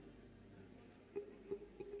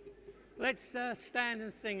Let's stand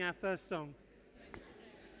and sing our first song.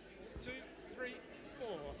 2, 3, 4.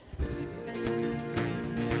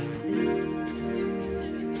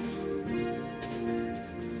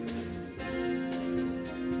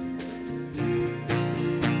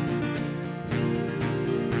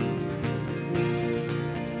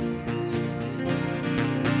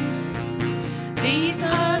 These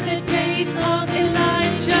are the days of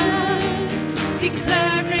Elijah,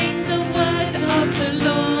 declaring the word of the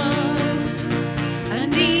Lord.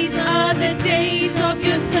 And these are the days of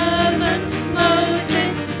your servant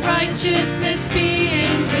Moses, righteousness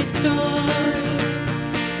being restored.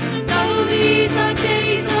 And though these are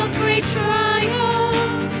days of great trial,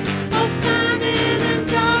 of famine and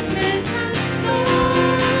darkness and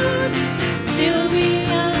sword, still we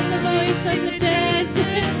are the voice of the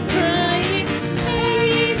desert crying,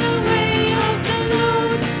 "Pave the way of the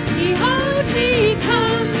Lord. Behold, he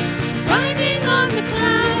comes, riding on the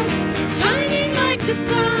clouds, shining like the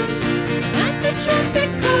sun." At the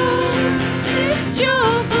trumpet call, lift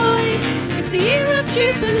your voice. It's the year of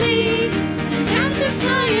Jubilee, and down to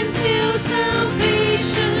Zion's hill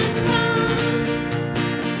salvation comes.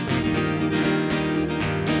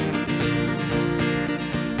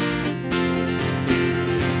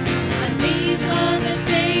 And these are the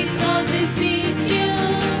days of Ezekiel,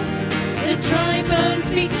 the dry bones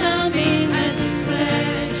becoming as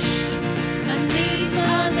flesh. And these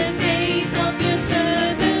are the days of your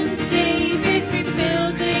servant David,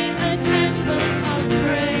 rebuilding a temple of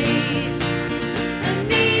praise. And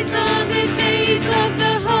these are the days of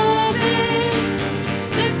the harvest,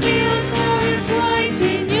 the fields are as white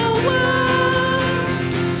in your word.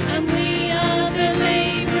 And we are the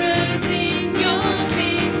laborers in your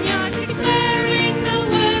vineyard, declaring the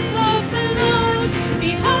work of the Lord.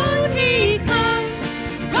 Behold, he comes,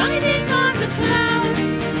 riding on the clouds,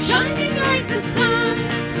 shining like the sun.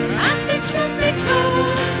 At the trumpet call,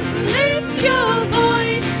 lift your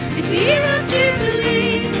voice. It's the year of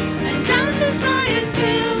Jubilee, and down to Zion's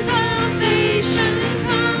hill salvation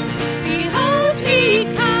comes. Behold, he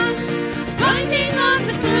comes, riding on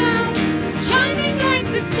the clouds, shining like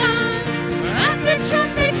the sun. At the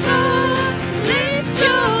trumpet call, lift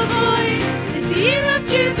your voice. It's the year of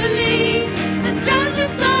Jubilee, and down to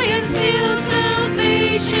Zion's hill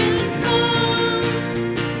salvation comes.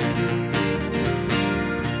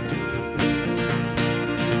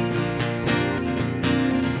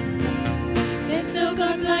 There's no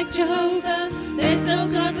God like Jehovah. There's no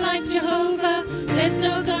God like Jehovah. There's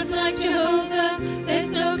no God like Jehovah.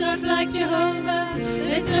 There's no God like Jehovah.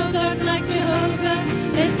 There's no God like Jehovah.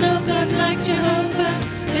 There's no God like Jehovah.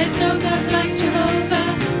 There's no God like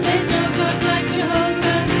Jehovah. There's no God like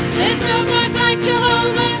Jehovah. There's no God like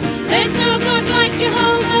Jehovah. There's no God like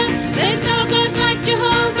Jehovah. There's no God like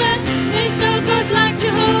Jehovah. There's no God like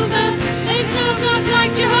Jehovah. There's no God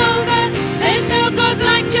like Jehovah. There's no God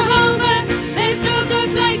like Jehovah. There's no God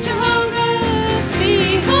like Jehovah.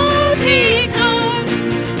 Behold, he comes,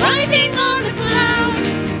 riding on the clouds,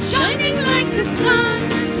 shining like the sun.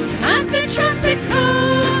 At the trumpet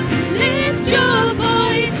call, lift your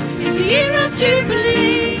voice. It's the year of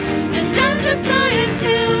Jubilee, and down to Zion's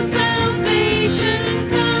hill salvation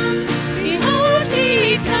comes. Behold,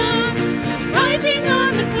 he comes, riding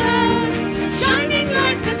on the clouds, shining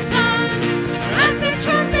like the sun. At the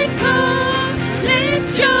trumpet call,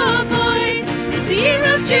 lift your voice. It's the year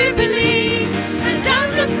of Jubilee, and down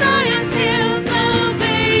to Zion's hill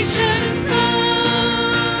salvation comes.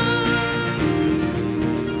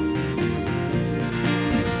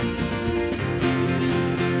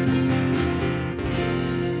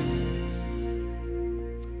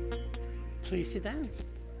 Please sit down.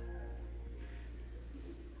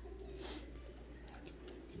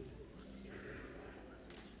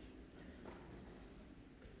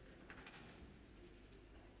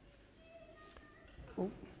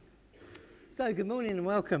 So, good morning and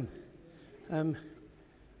welcome.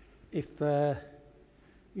 If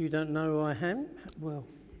you don't know who I am, well,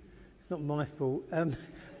 it's not my fault. But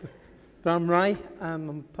I'm Ray.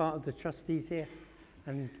 I'm part of the trustees here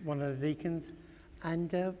and one of the deacons.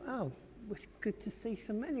 And, it's good to see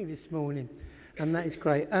so many this morning. And that is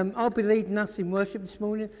great. I'll be leading us in worship this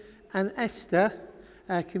morning. And Esther,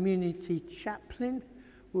 our community chaplain,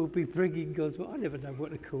 will be bringing God's word. I never know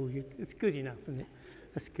what to call you. It's good enough, isn't it?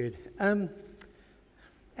 That's good.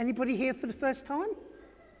 Anybody here for the first time?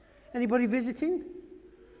 Anybody visiting?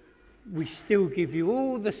 We still give you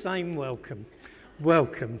all the same welcome.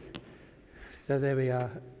 Welcome. So there we are.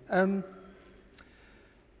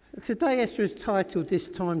 Today Esther has titled this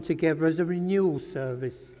time together as a renewal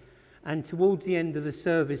service, and towards the end of the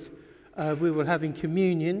service we will having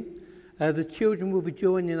communion, The children will be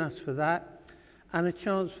joining us for that, and a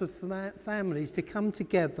chance for families to come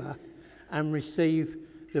together and receive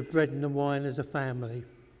the bread and the wine as a family.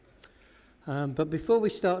 But before we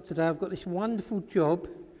start today, I've got this wonderful job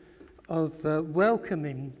of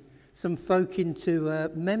welcoming some folk into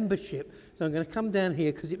membership. So I'm going to come down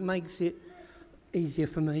here because it makes it easier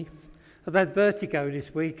for me. I've had vertigo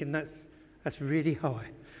this week, and that's really high.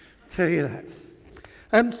 I'll tell you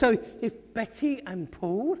that. So if Betty and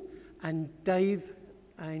Paul and Dave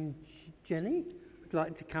and Jenny would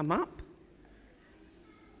like to come up.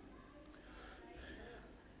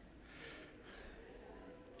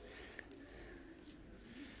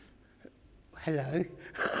 Hello.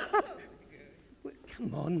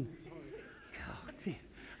 Come on. God, dear.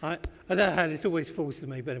 I don't know how this always falls to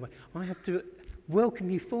me, but anyway, I have to welcome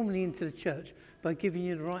you formally into the church by giving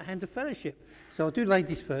you the right hand of fellowship. So I'll do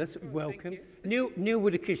ladies first. Welcome. Neil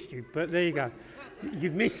would have kissed you, but there you go.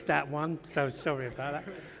 You missed that one, so sorry about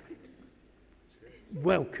that.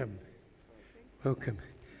 Welcome. Welcome.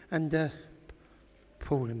 And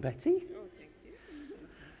Paul and Betty.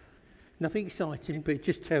 Nothing exciting, but it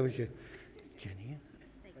just tells you. Jenny.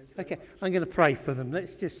 Okay, I'm going to pray for them.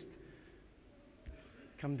 Let's just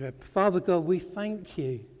come to it. Father God, we thank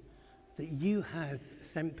you that you have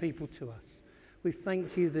sent people to us. We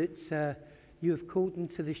thank you that you have called them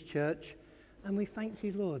to this church, and we thank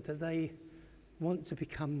you, Lord, that they want to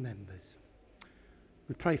become members.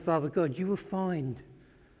 We pray, Father God, you will find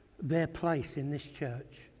their place in this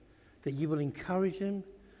church, that you will encourage them,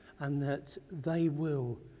 and that they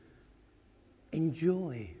will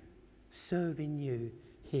enjoy serving you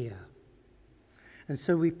here. And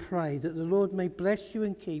so we pray that the Lord may bless you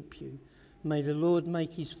and keep you. May the Lord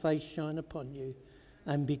make his face shine upon you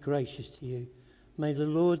and be gracious to you. May the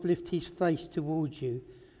Lord lift his face towards you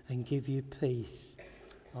and give you peace.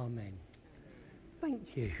 Amen.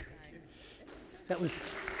 Thank you. There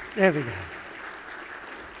we go.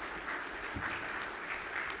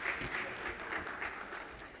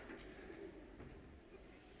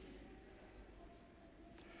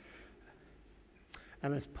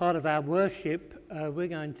 And as part of our worship, we're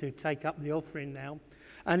going to take up the offering now.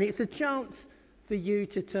 And it's a chance for you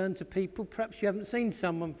to turn to people. Perhaps you haven't seen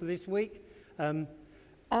someone for this week. I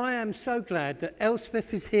am so glad that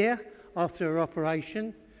Elspeth is here after her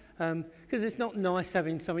operation, because it's not nice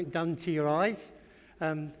having something done to your eyes.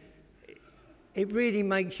 It really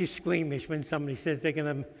makes you squeamish when somebody says they're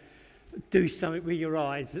going to do something with your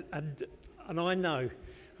eyes. And I know,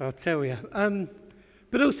 I'll tell you.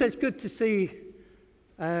 But also it's good to see...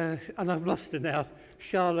 and I've lost her now,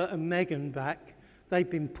 Charlotte and Megan back. They've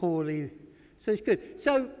been poorly, so it's good.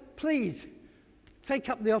 So please, take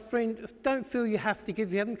up the offering. Don't feel you have to give.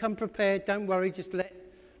 If you haven't come prepared, don't worry, just let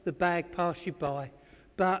the bag pass you by.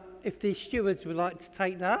 But if the stewards would like to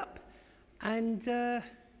take that up and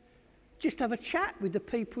just have a chat with the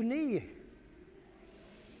people near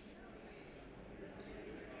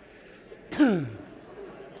you.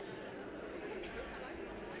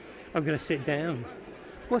 I'm going to sit down.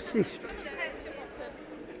 What's this?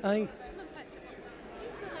 Hey?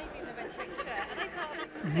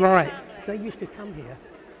 Right. They used to come here.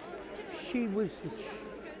 She's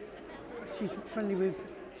friendly with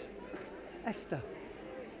Esther.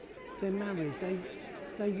 They're married.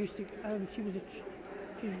 They used to.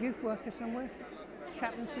 She's a youth worker somewhere,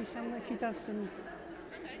 chaplaincy somewhere. She does some.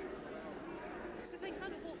 They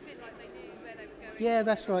kind of walked in like they knew where they were going. Yeah,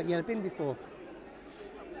 that's right. Yeah, I've been before.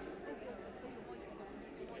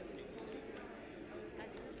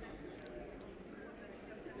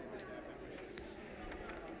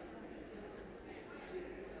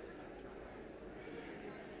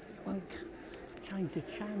 Change the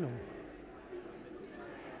channel.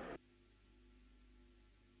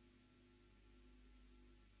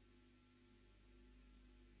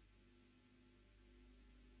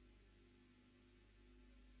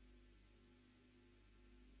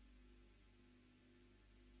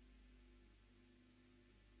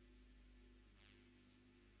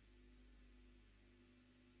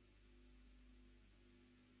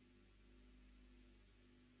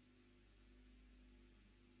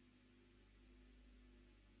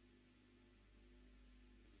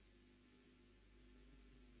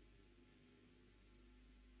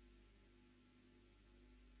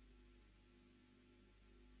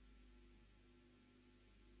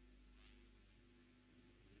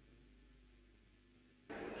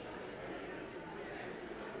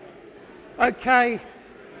 Okay,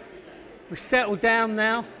 we've settled down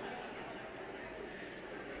now.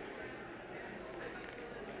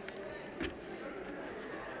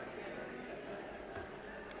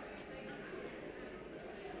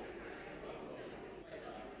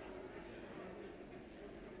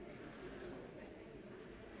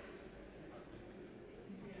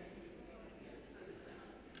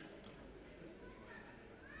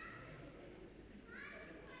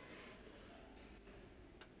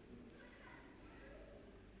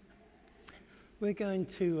 We're going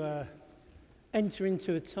to enter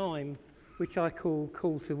into a time which I call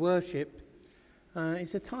Call to Worship.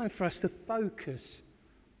 It's a time for us to focus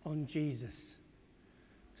on Jesus,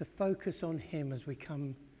 to focus on him as we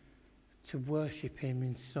come to worship him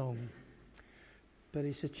in song. But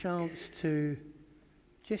it's a chance to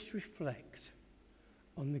just reflect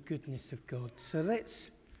on the goodness of God. So let's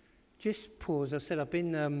just pause. I said I've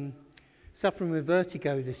been suffering with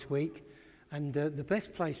vertigo this week, and the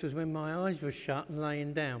best place was when my eyes were shut and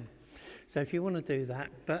laying down. So if you want to do that.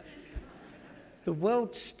 But the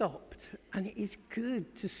world stopped, and it is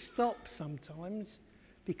good to stop sometimes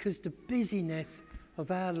because the busyness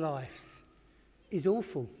of our lives is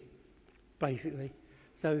awful, basically.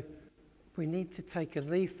 So we need to take a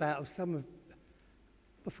leaf out of some of,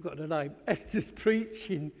 I forgot the name, Esther's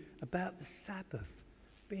preaching about the Sabbath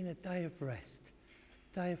being a day of rest,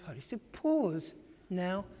 day of holy. So pause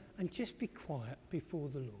now and just be quiet before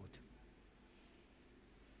the Lord.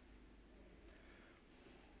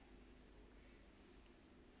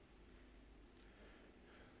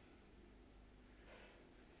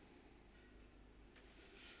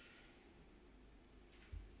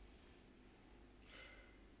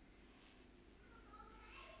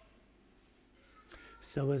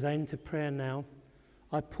 So as I enter prayer now,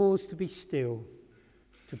 I pause to be still,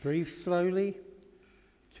 to breathe slowly,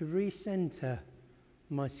 to recenter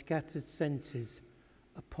my scattered senses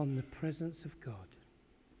upon the presence of God.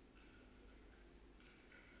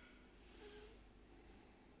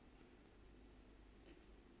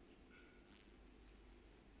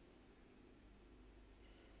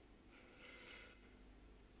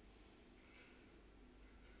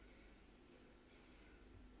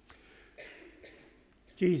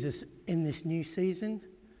 Jesus, in this new season,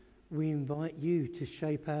 we invite you to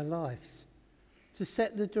shape our lives, to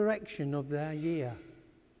set the direction of our year.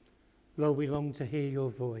 Lord, we long to hear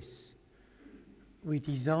your voice. We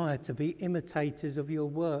desire to be imitators of your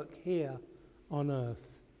work here on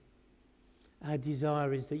earth. Our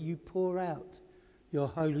desire is that you pour out your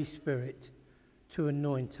Holy Spirit to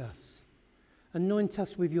anoint us. Anoint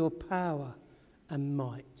us with your power and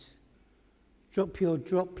might. Drop your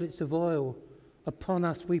droplets of oil upon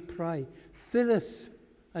us, we pray. Fill us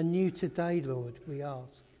anew today, Lord, we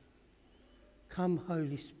ask. Come,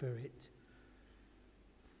 Holy Spirit.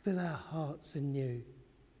 Fill our hearts anew.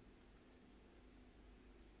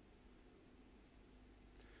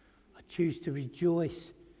 I choose to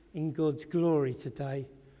rejoice in God's glory today,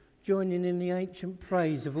 joining in the ancient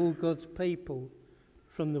praise of all God's people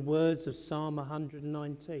from the words of Psalm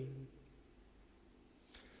 119.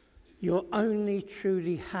 You're only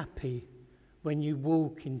truly happy when you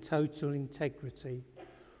walk in total integrity,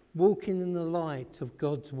 walking in the light of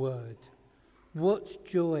God's word. What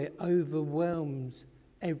joy overwhelms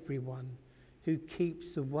everyone who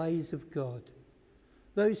keeps the ways of God,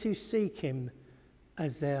 those who seek him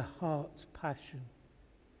as their heart's passion.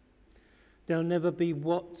 They'll never be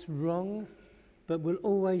what's wrong, but will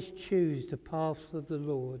always choose the path of the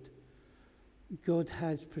Lord. God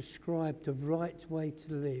has prescribed the right way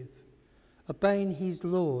to live, obeying his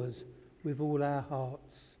laws with all our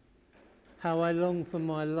hearts. How I long for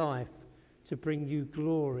my life to bring you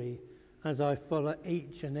glory as I follow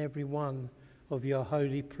each and every one of your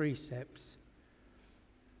holy precepts.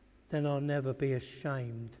 Then I'll never be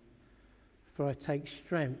ashamed, for I take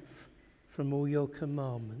strength from all your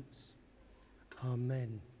commandments.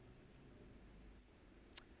 Amen.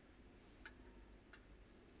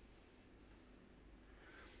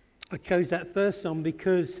 I chose that first song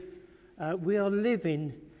because we are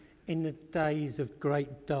living in the days of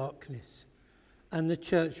great darkness, and the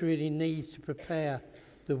church really needs to prepare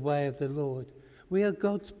the way of the Lord. We are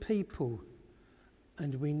God's people,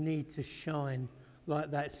 and we need to shine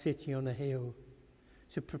like that city on a hill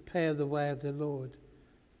to prepare the way of the Lord,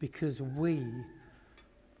 because we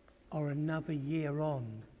are another year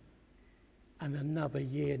on and another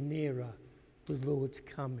year nearer the Lord's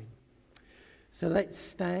coming. So let's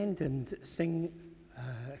stand and sing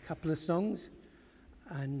a couple of songs,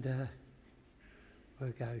 and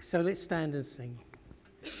we'll go. So let's stand and sing.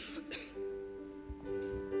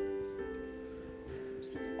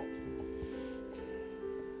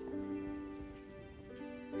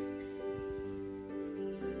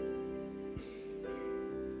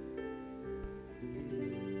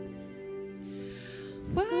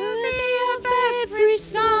 Worthy of every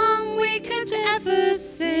song we could ever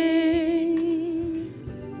sing,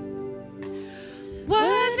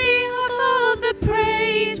 worthy of all the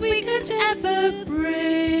praise we could ever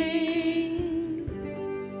bring,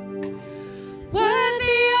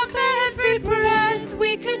 worthy of every breath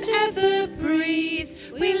we could ever breathe.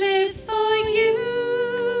 We live for you.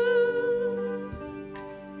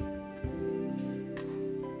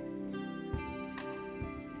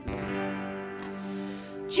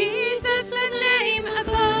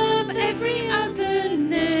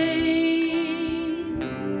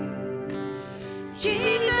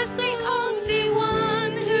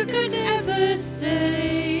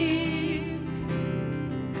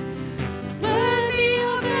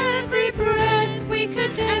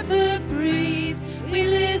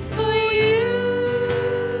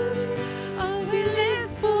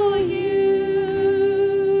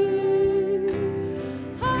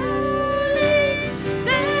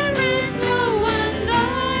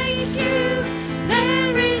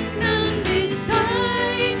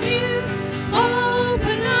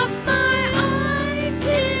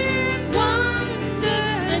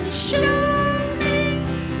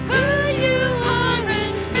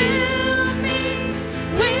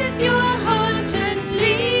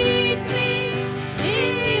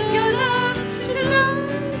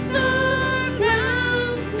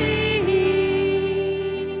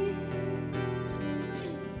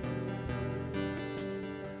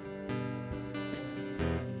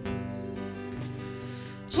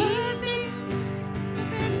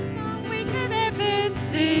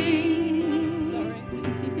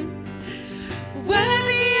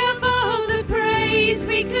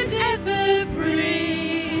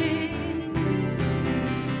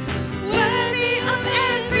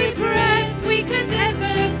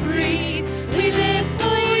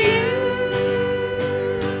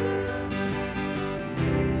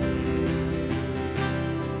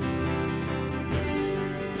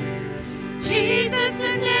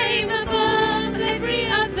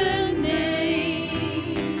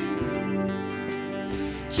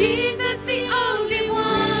 Jesus, the only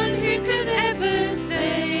one who could ever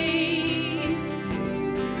save.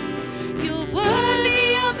 You're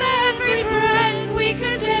worthy of every breath we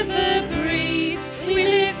could ever breathe. We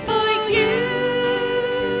live for you,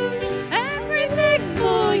 everything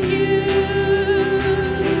for you.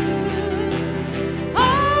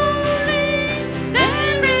 Holy,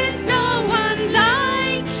 there is no one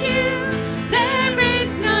like you. There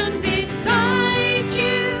is none beside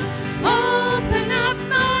you. Open up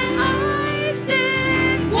my eyes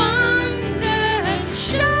in wonder and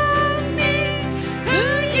show me who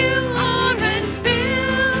you are and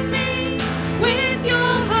fill me with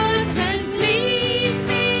your heart and lead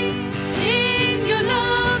me in your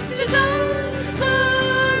love to those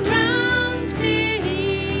around me.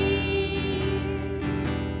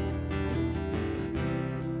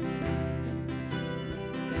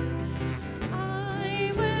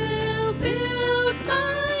 I will build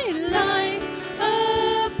my life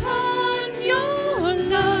upon your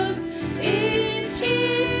love. It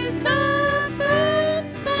is the firm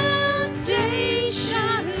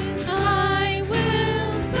foundation. I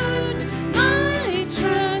will put my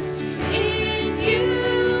trust in you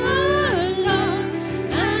alone,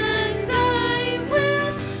 and I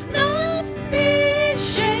will not be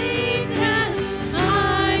shaken.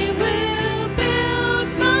 I will build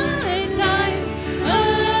my life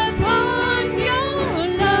upon your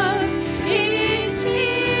love. It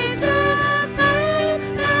is a firm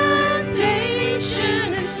foundation.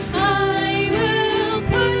 I will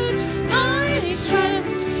put my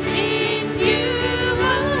trust in you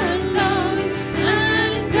alone,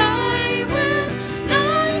 and I will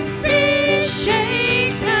not be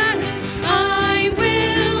shaken. I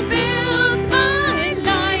will build my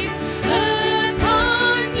life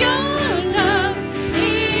upon your love.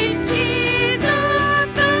 It is a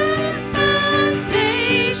firm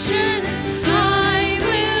foundation. I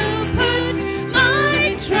will put my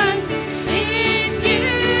trust in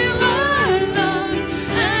you alone,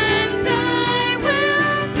 and I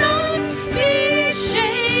will not be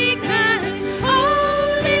shaken.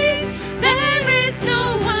 Holy, there is no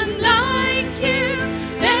one like you.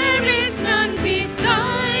 There is none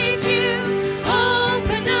beside you.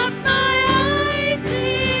 Open up my eyes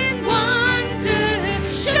in wonder.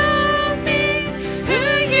 Show me who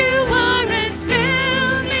you are and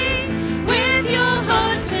fill me with your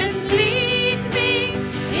heart and lead me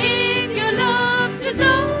in your love to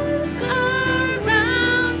those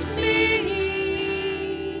around me.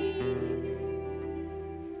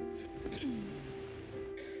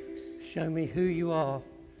 Show me who you are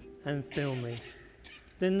and fill me.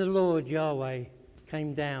 Then the Lord Yahweh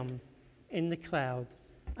came down in the cloud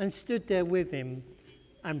and stood there with him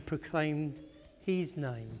and proclaimed his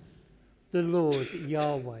name, the Lord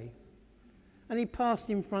Yahweh. And he passed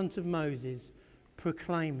in front of Moses,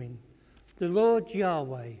 proclaiming, the Lord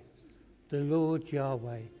Yahweh, the Lord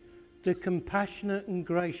Yahweh, the compassionate and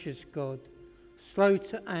gracious God, slow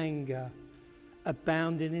to anger,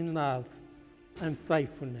 abounding in love and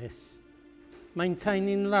faithfulness,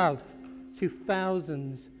 maintaining love to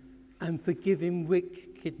thousands and forgiving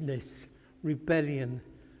wickedness, rebellion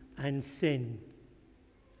and sin.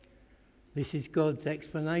 This is God's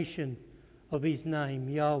explanation of his name,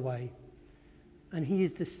 Yahweh. And he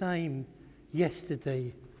is the same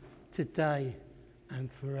yesterday, today and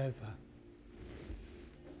forever.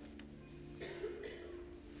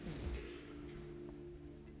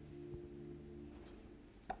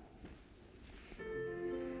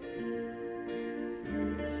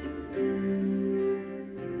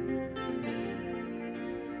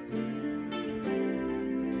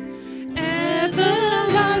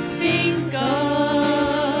 Everlasting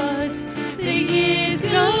God, the years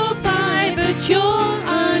go by, but you're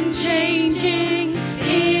unchanging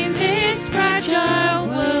in this fragile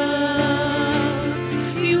world.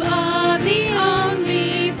 You are the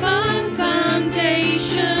only firm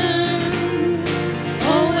foundation,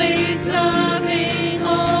 always loving,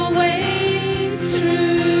 always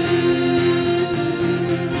true,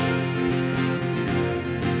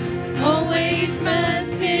 always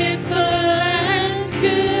merciful and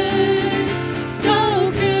good,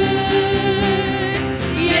 so good.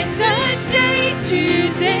 Yesterday,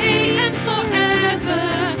 today, and forever,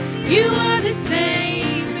 you are the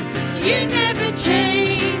same. You never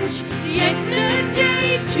change.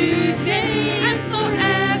 Yesterday, today, and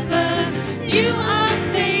forever, you are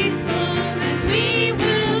faithful, and we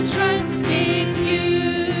will trust in you.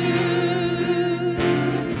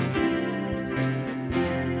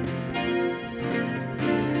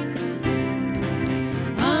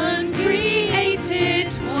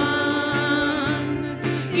 Uncreated one,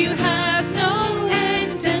 you have no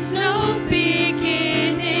end and no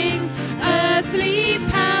beginning.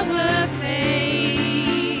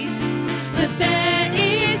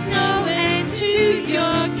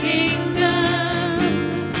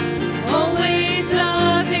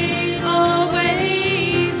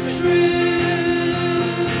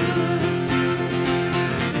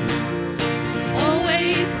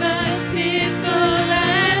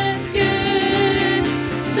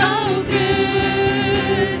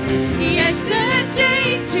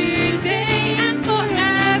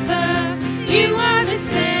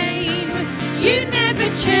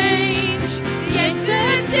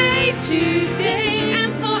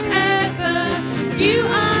 You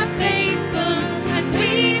are faithful, and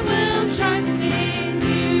we will trust in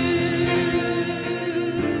you.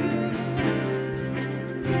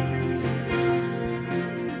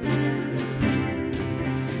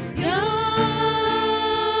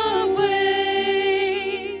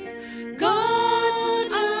 Yahweh,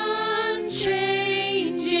 God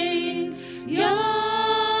unchanging. Yahweh,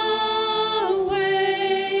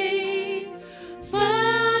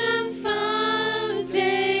 firm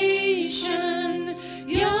foundation.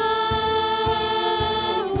 Yahweh,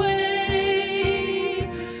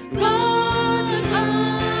 God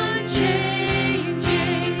unchanging.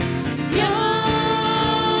 Yahweh,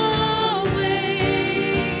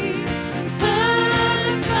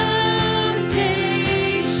 firm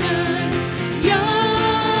foundation. Yahweh,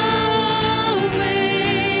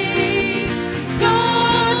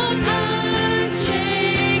 God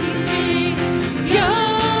unchanging. Yahweh,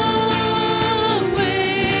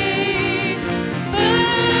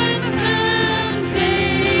 firm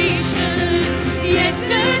foundation.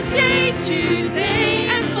 Yesterday, today,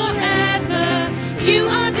 and forever, you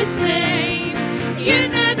are the same. You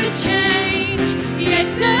never change.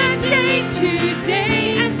 Yesterday,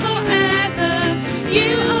 today, and forever,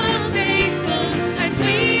 you are faithful, and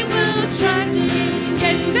we will trust you.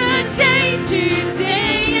 Yesterday,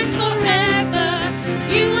 today, and forever,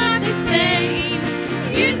 you are the same.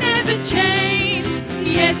 You never change.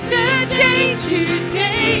 Yesterday,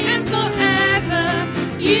 today, and forever,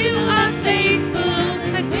 you are faithful,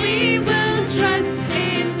 and we will trust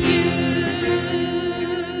in you.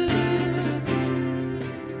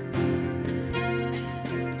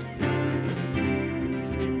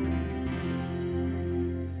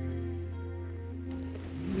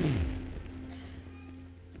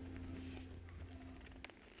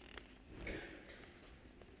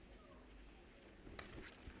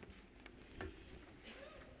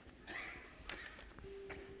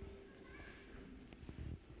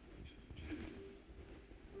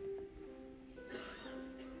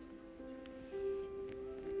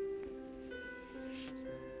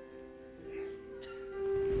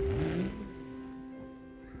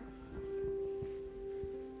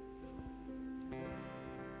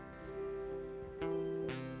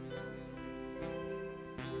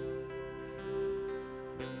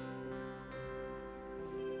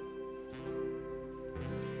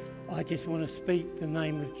 I just want to speak the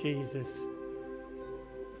name of Jesus.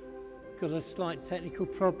 Got a slight technical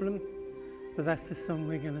problem, but that's the song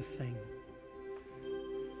we're going to sing.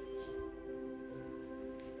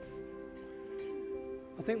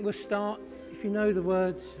 I think we'll start, if you know the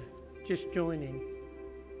words, just join in.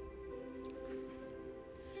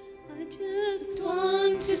 I just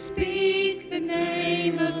want to speak the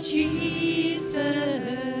name of Jesus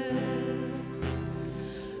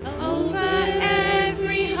over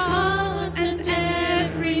every heart and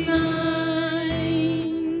every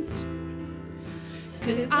mind.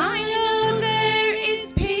 'Cause I know there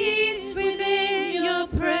is peace within your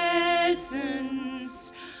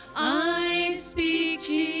presence. I speak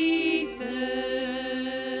Jesus.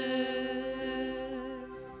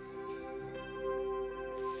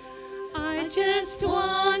 I just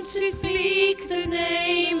want to speak the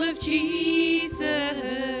name of Jesus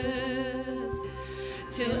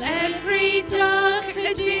till every dark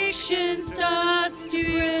addiction starts to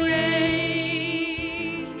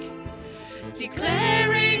break,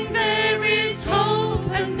 declaring there is hope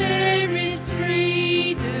and there is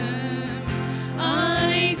freedom.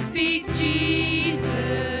 I speak Jesus.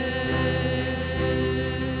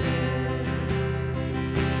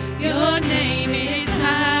 Your name is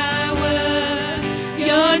power.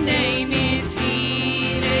 Your name is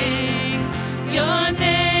healing. Your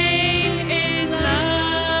name is life.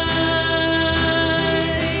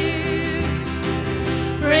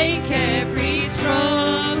 Break every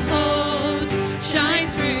stronghold.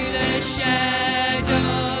 Shine through the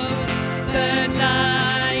shadows. Burn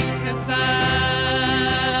like a fire.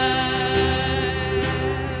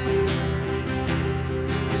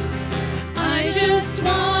 I just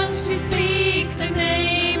want to speak the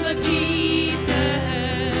name of Jesus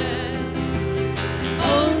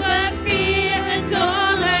over fear and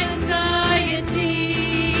all anxiety.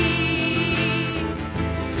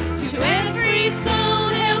 To every soul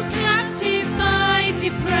held captive by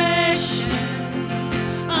depression,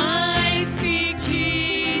 I speak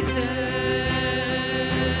Jesus.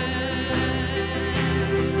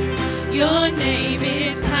 Your name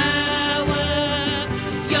is power.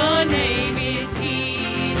 Your name is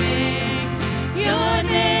healing. Your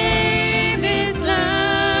name is life.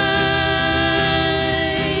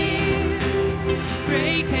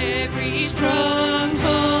 Break every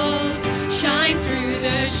stronghold. Shine through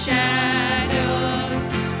the shadows.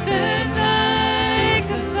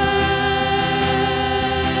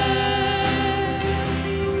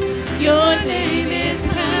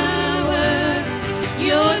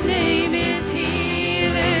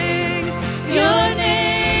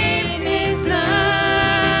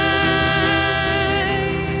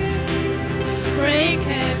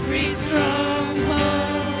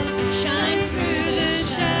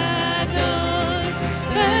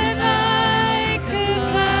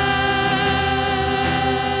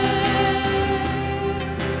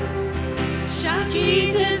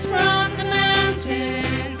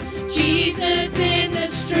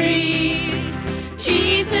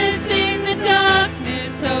 Jesus in the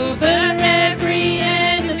darkness over every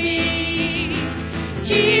enemy.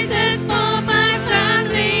 Jesus for my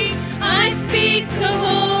family, I speak the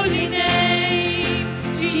holy name,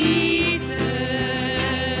 Jesus.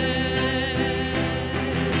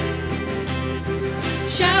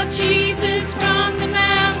 Shout Jesus from the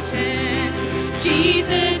mountains,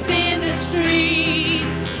 Jesus in the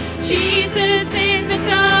streets, Jesus in the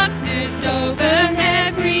darkness over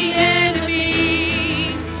every enemy.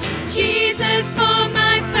 Jesus for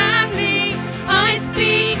my family, I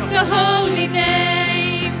speak the holy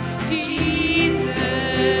name, Jesus.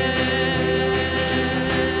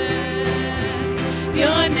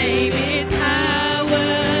 Your name is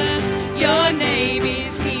power, your name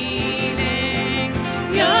is healing,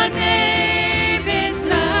 your name is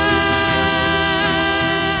life.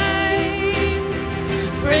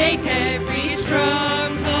 Break every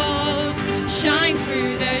stronghold, shine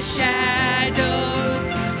through the shadows,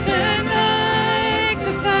 burn like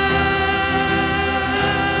a fire.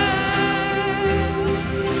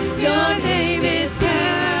 Your name is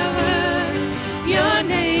power, your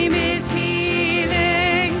name is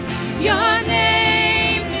healing, your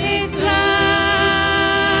name is life.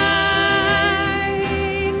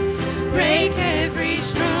 Break every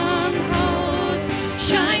stronghold,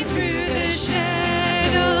 shine through the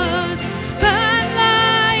shadows, burn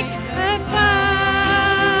like a fire.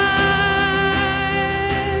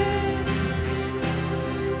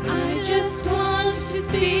 I just want to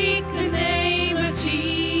speak the name of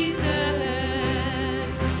Jesus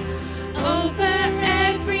over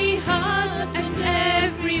every heart and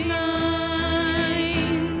every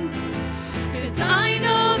mind. 'Cause I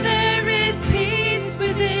know there is peace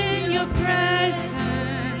within your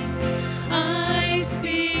presence. I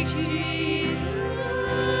speak Jesus.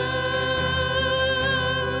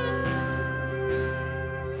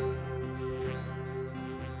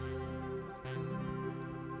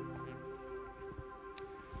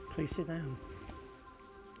 Please sit down.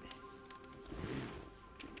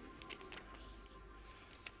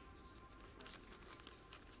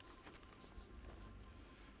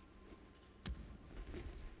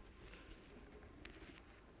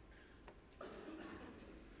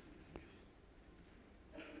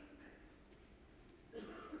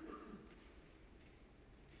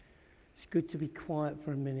 It's good to be quiet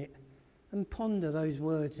for a minute and ponder those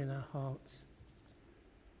words in our hearts.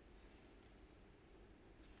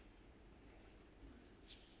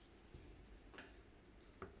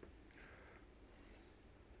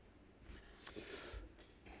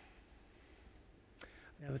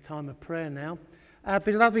 We have a time of prayer now. Our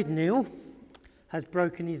beloved Neil has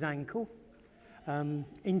broken his ankle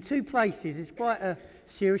in two places. It's quite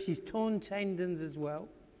serious. He's torn tendons as well.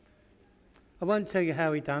 I won't tell you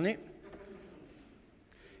how he done it.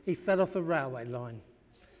 He fell off a railway line.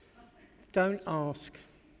 Don't ask,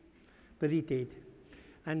 but he did.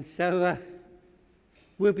 And so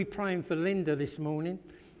we'll be praying for Linda this morning.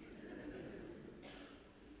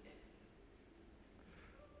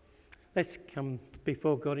 Let's come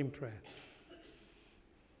before God in prayer.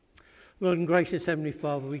 Lord and gracious Heavenly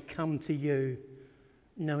Father, we come to you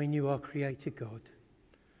knowing you are Creator God,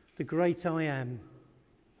 the great I am.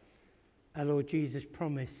 Our Lord Jesus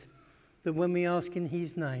promised that when we ask in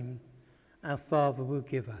his name, our Father will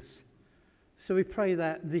give us. So we pray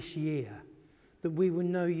that this year, that we will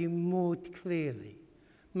know you more clearly.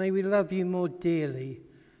 May we love you more dearly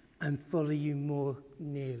and follow you more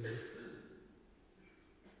nearly.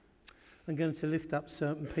 I'm going to lift up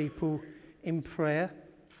certain people in prayer,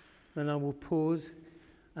 then I will pause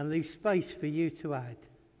and leave space for you to add.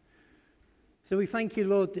 So we thank you,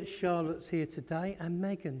 Lord, that Charlotte's here today and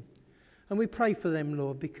Megan. And we pray for them,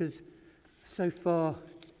 Lord, because so far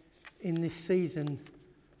in this season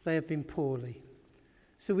they have been poorly.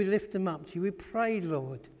 So we lift them up to you. We pray,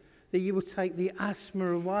 Lord, that you will take the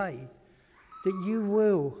asthma away, that you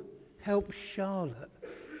will help Charlotte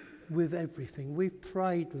with everything. We've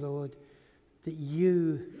prayed, Lord, that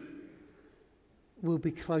you will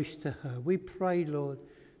be close to her. We pray, Lord,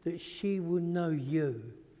 that she will know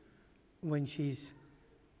you when she's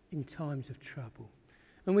in times of trouble.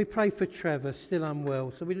 And we pray for Trevor, still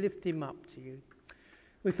unwell, so we lift him up to you.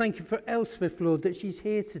 We thank you for Elspeth, Lord, that she's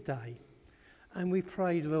here today. And we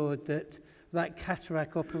pray, Lord, that that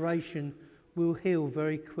cataract operation will heal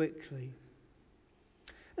very quickly.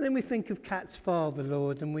 And then we think of Kat's father,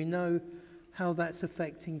 Lord, and we know how that's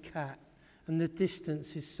affecting Kat. And the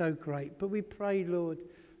distance is so great. But we pray, Lord,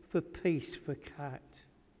 for peace for Kat.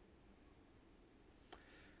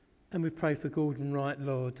 And we pray for Gordon Wright,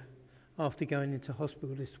 Lord, after going into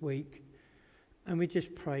hospital this week. And we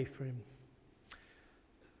just pray for him.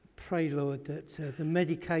 pray, Lord, that the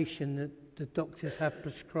medication that the doctors have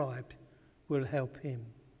prescribed will help him.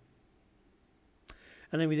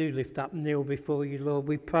 And then we do lift up Neil before you, Lord.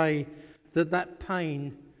 We pray that that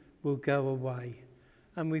pain will go away.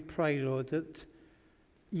 And we pray, Lord, that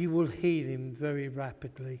you will heal him very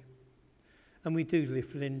rapidly. And we do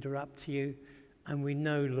lift Linda up to you. And we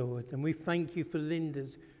know, Lord, and we thank you for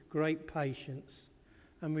Linda's great patience.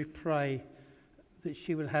 And we pray that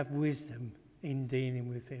she will have wisdom in dealing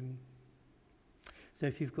with him. So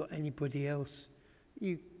if you've got anybody else,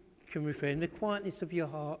 you can refer. In the quietness of your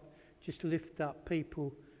heart, just lift up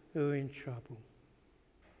people who are in trouble.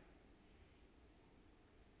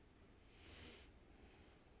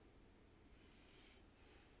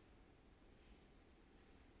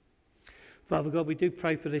 Father God, we do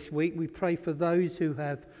pray for this week. We pray for those who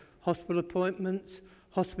have hospital appointments,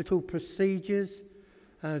 hospital procedures,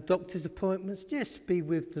 doctor's appointments. Just be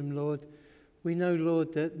with them, Lord. We know,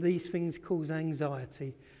 Lord, that these things cause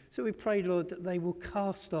anxiety. So we pray, Lord, that they will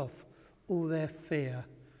cast off all their fear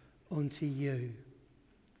onto you.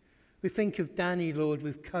 We think of Danny, Lord,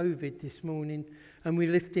 with COVID this morning, and we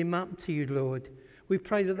lift him up to you, Lord. We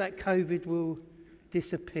pray that that COVID will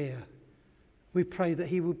disappear. We pray that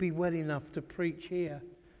he will be well enough to preach here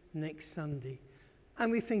next Sunday.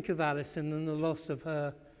 And we think of Alison and the loss of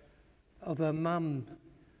her mum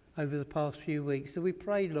over the past few weeks. So we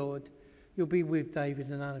pray, Lord, you'll be with David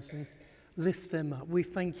and Alison. Lift them up. We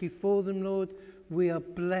thank you for them, Lord. We are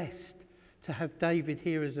blessed to have David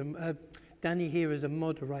here as Danny here as a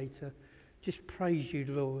moderator. Just praise you,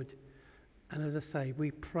 Lord. And as I say,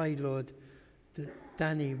 we pray, Lord, that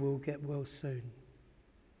Danny will get well soon.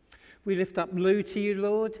 We lift up Lou to you,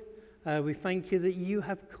 Lord. We thank you that you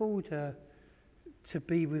have called her to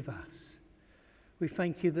be with us. We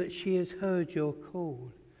thank you that she has heard your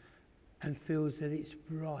call and feels that it's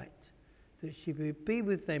right that she will be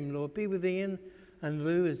with them, Lord. Be with Ian and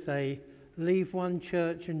Lou as they leave one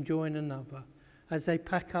church and join another, as they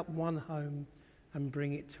pack up one home and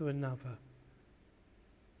bring it to another.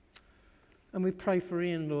 And we pray for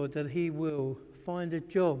Ian, Lord, that he will find a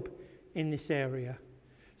job in this area.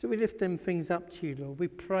 So we lift them things up to you, Lord. We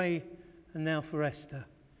pray and now for Esther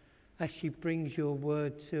as she brings your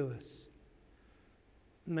word to us.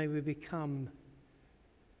 May we come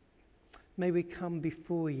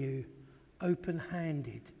before you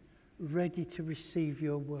open-handed, ready to receive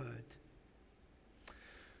your word.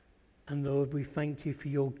 And Lord, we thank you for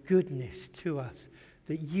your goodness to us,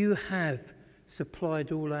 that you have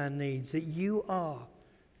supplied all our needs, that you are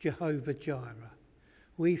Jehovah Jireh.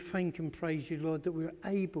 We thank and praise you, Lord, that we're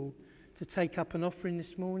able to take up an offering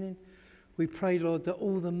this morning. We pray, Lord, that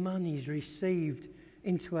all the monies received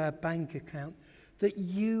into our bank account, that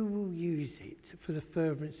you will use it for the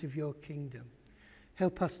furtherance of your kingdom.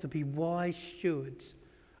 Help us to be wise stewards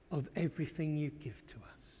of everything you give to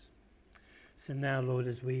us. So now, Lord,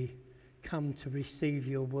 as we come to receive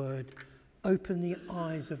your word, open the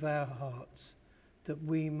eyes of our hearts that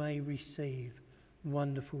we may receive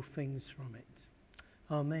wonderful things from it.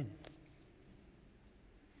 Amen.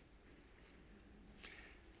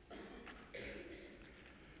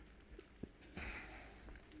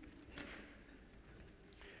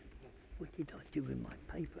 What did I do with my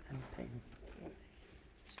paper and pen?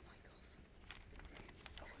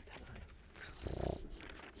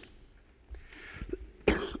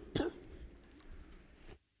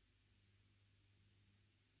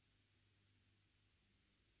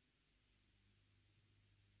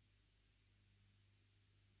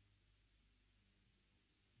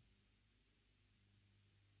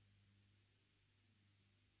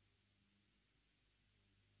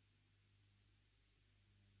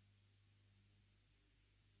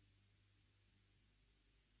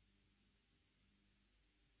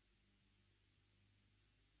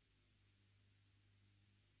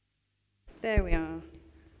 There we are.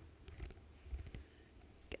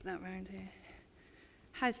 Let's get that round here.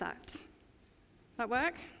 How's that? That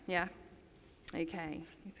work? Yeah. Okay,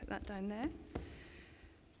 let me put that down there.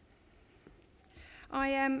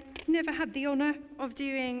 I never had the honour of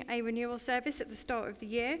doing a renewal service at the start of the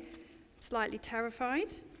year. Slightly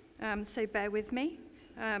terrified, so bear with me.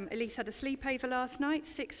 Elise had a sleepover last night,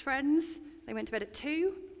 6 friends. They went to bed at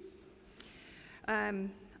 2.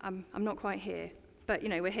 I'm not quite here, but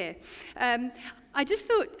we're here. I just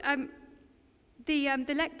thought the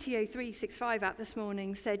Lectio 365 app this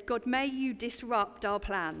morning said, God, may you disrupt our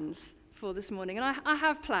plans for this morning. And I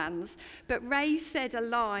have plans, but Ray said a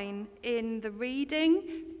line in the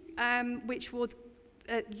reading, which was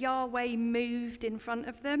Yahweh moved in front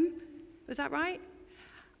of them. Was that right?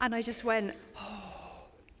 And I just went, oh,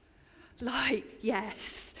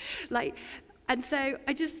 yes. And so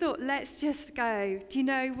I just thought, let's just go. Do you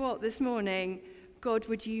know what, this morning, God,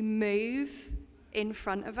 would you move in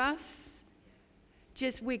front of us?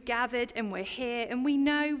 Just we're gathered and we're here and we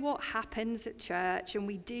know what happens at church and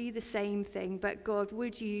we do the same thing, but God,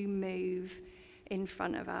 would you move in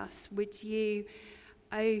front of us? Would you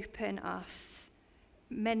open us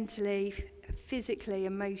mentally, physically,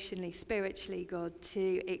 emotionally, spiritually, God,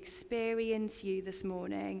 to experience you this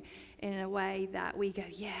morning in a way that we go,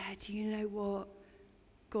 yeah, do you know what?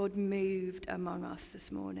 God moved among us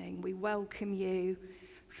this morning. We welcome you,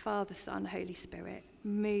 Father, Son, Holy Spirit.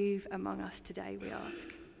 Move among us today, we ask.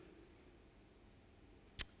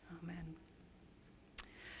 Amen.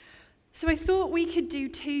 So I thought we could do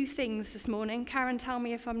two things this morning. Karen, tell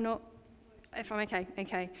me if I'm okay.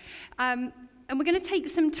 Okay. And we're going to take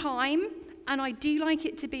some time, and I do like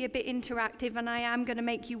it to be a bit interactive, and I am going to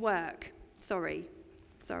make you work. Sorry,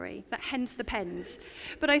 that hence the pens.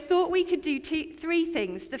 But I thought we could do three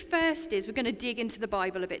things. The first is we're going to dig into the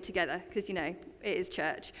Bible a bit together, because, you know, it is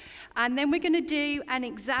church. And then we're going to do an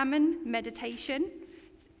examine meditation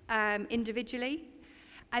individually.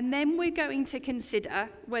 And then we're going to consider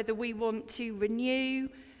whether we want to renew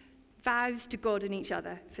vows to God and each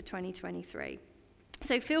other for 2023.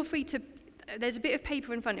 So feel free to, there's a bit of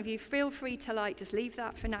paper in front of you. Feel free to just leave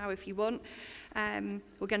that for now if you want.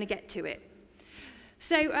 We're going to get to it.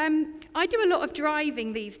 So I do a lot of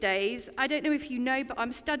driving these days. I don't know if you know, but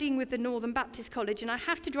I'm studying with the Northern Baptist College, and I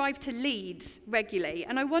have to drive to Leeds regularly.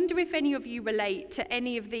 And I wonder if any of you relate to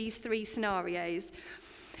any of these three scenarios.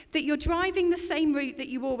 That you're driving the same route that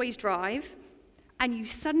you always drive, and you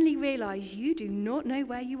suddenly realise you do not know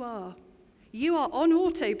where you are. You are on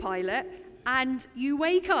autopilot, and you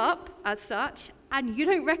wake up as such, and you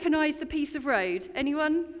don't recognise the piece of road.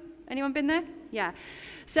 Anyone been there? Yeah.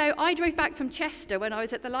 So I drove back from Chester when I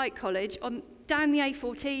was at the Light College down the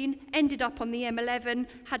A14, ended up on the M11,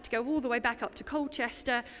 had to go all the way back up to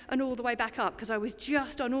Colchester and all the way back up because I was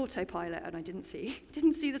just on autopilot and I didn't see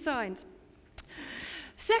the signs.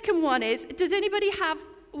 Second one is, does anybody have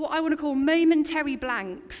what I want to call momentary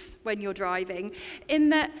blanks when you're driving? In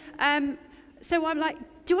that, so I'm like,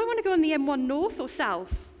 do I want to go on the M1 north or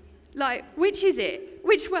south? Like, which is it?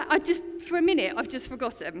 Which way? For a minute, I've just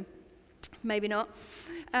forgotten. Maybe not.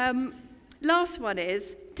 Last one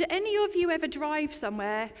is, do any of you ever drive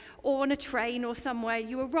somewhere or on a train or somewhere,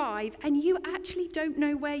 you arrive and you actually don't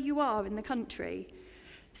know where you are in the country?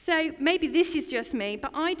 So maybe this is just me,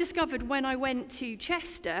 but I discovered when I went to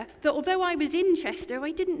Chester that although I was in Chester,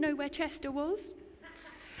 I didn't know where Chester was.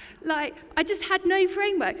 I just had no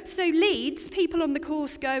framework. So Leeds, people on the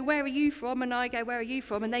course go, where are you from? And I go, where are you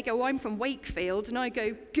from? And they go, I'm from Wakefield. And I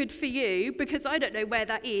go, good for you, because I don't know where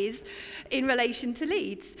that is in relation to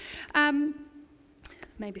Leeds.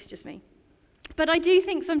 Maybe it's just me. But I do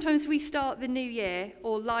think sometimes we start the new year,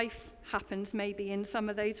 or life happens maybe in some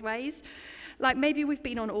of those ways. Like maybe we've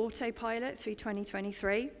been on autopilot through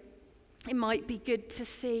 2023. It might be good to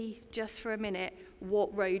see just for a minute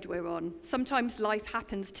what road we're on. Sometimes life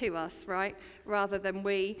happens to us, right? Rather than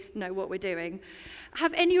we know what we're doing.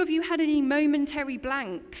 Have any of you had any momentary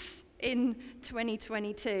blanks in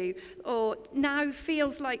 2022? Or now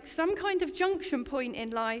feels like some kind of junction point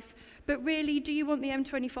in life, but really, do you want the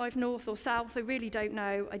M25 north or south? I really don't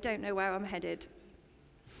know. I don't know where I'm headed.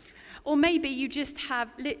 Or maybe you just have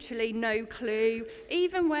literally no clue,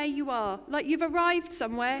 even where you are. Like you've arrived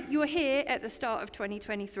somewhere, you're here at the start of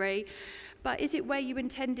 2023, but is it where you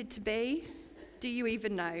intended to be? Do you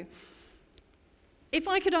even know? If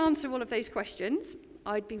I could answer all of those questions,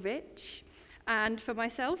 I'd be rich. And for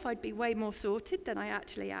myself, I'd be way more sorted than I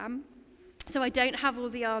actually am. So I don't have all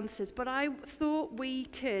the answers, but I thought we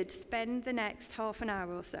could spend the next half an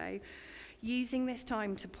hour or so using this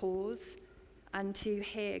time to pause and to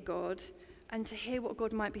hear God, and to hear what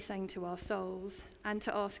God might be saying to our souls, and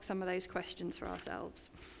to ask some of those questions for ourselves.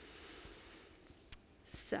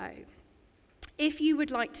 So, if you would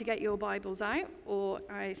like to get your Bibles out, or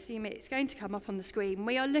I assume it's going to come up on the screen,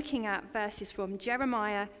 we are looking at verses from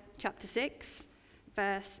Jeremiah chapter 6,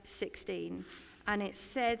 verse 16, and it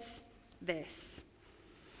says this.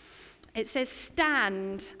 It says,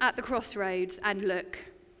 "Stand at the crossroads and look.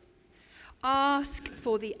 Ask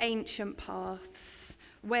for the ancient paths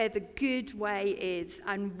where the good way is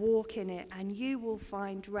and walk in it, and you will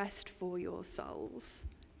find rest for your souls."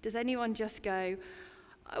 Does anyone just go,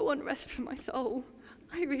 I want rest for my soul?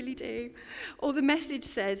 I really do. Or the Message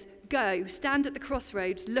says, go, stand at the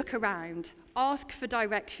crossroads, look around, ask for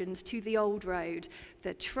directions to the old road,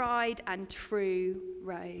 the tried and true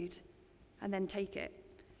road, and then take it.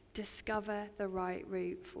 Discover the right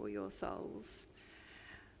route for your souls.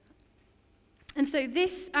 And so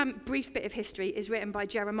this brief bit of history is written by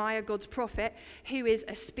Jeremiah, God's prophet, who is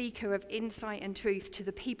a speaker of insight and truth to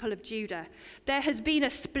the people of Judah. There has been a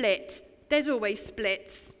split. There's always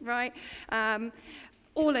splits, right?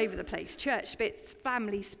 All over the place. Church splits,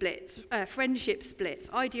 family splits, friendship splits,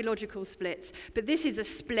 ideological splits. But this is a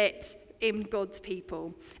split in God's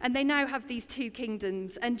people. And they now have these two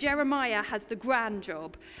kingdoms. And Jeremiah has the grand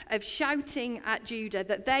job of shouting at Judah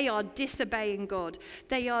that they are disobeying God.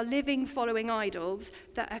 They are living following idols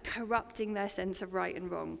that are corrupting their sense of right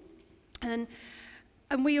and wrong. And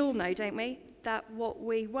we all know, don't we, that what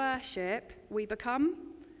we worship, we become.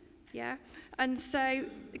 Yeah? And so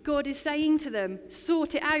God is saying to them,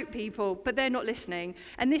 sort it out, people, but they're not listening.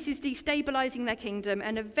 And this is destabilizing their kingdom.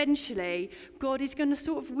 And eventually, God is going to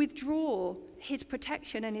sort of withdraw his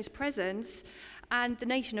protection and his presence. And the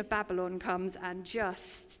nation of Babylon comes and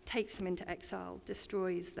just takes them into exile,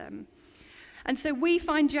 destroys them. And so we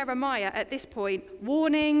find Jeremiah at this point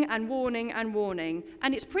warning and warning and warning.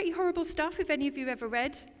 And it's pretty horrible stuff if any of you ever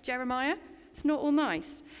read Jeremiah. It's not all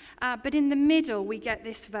nice. But in the middle, we get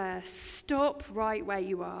this verse. Stop right where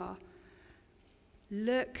you are.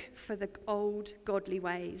 Look for the old godly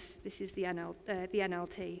ways. This is the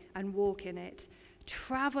NLT. And walk in it.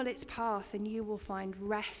 Travel its path and you will find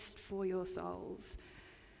rest for your souls.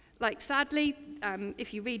 Like, sadly,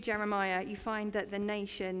 if you read Jeremiah, you find that the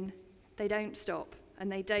nation, they don't stop.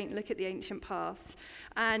 And they don't look at the ancient paths.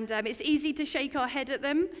 And it's easy to shake our head at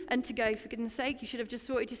them and to go, for goodness sake, you should have just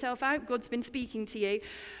sorted yourself out. God's been speaking to you.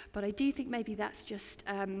 But I do think maybe that's just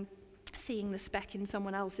seeing the speck in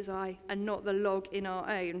someone else's eye and not the log in our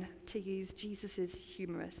own, to use Jesus's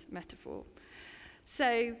humorous metaphor.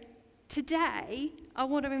 So today, I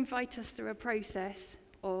want to invite us through a process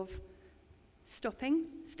of stopping,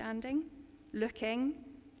 standing, looking,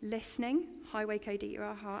 listening. Highway code, eat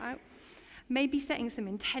your heart out. Maybe setting some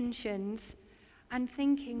intentions and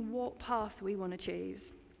thinking what path we want to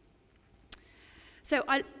choose. So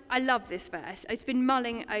I love this verse. It's been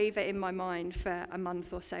mulling over in my mind for a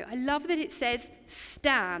month or so. I love that it says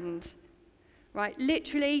stand, right?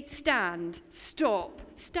 Literally stand, stop,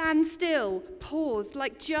 stand still, pause.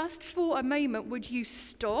 Like, just for a moment, would you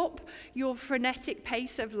stop your frenetic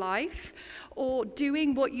pace of life or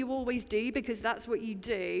doing what you always do because that's what you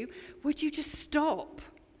do? Would you just stop?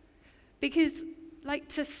 Because, like,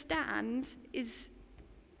 to stand is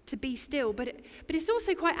to be still, but it's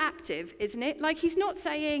also quite active, isn't it? Like, he's not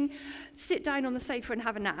saying sit down on the sofa and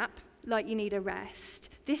have a nap, like you need a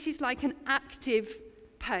rest. This is like an active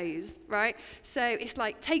pose, right? So it's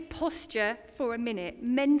like take posture for a minute,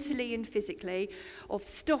 mentally and physically, of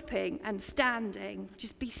stopping and standing.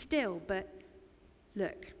 Just be still, but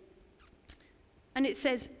look. And it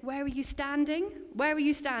says, where are you standing? Where are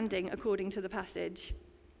you standing, according to the passage?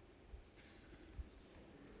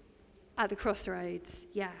 At the crossroads,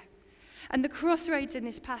 yeah. And the crossroads in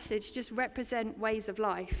this passage just represent ways of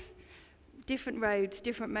life, different roads,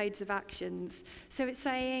 different modes of actions. So it's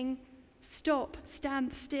saying, stop,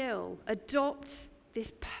 stand still, adopt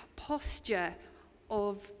this posture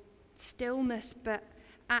of stillness but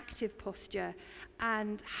active posture,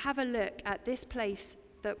 and have a look at this place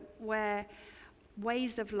that where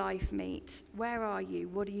ways of life meet. Where are you?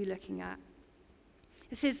 What are you looking at?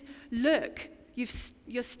 It says, look.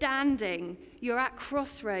 You're standing, you're at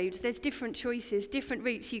crossroads, there's different choices, different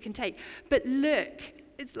routes you can take. But look,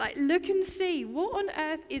 it's like, look and see, what on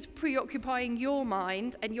earth is preoccupying your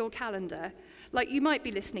mind and your calendar? Like, you might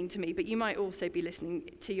be listening to me, but you might also be listening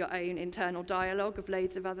to your own internal dialogue of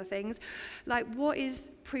loads of other things. Like, what is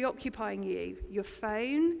preoccupying you? Your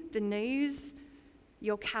phone, the news,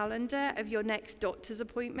 your calendar of your next doctor's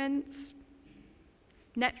appointments?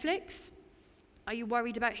 Netflix? Are you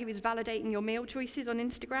worried about who is validating your meal choices on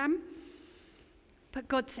Instagram? But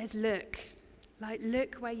God says, look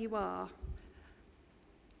where you are.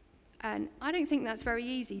 And I don't think that's very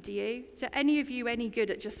easy, do you? So any of you any good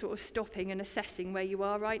at just sort of stopping and assessing where you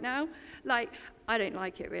are right now? Like, I don't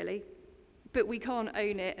like it really. But we can't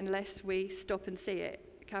own it unless we stop and see it,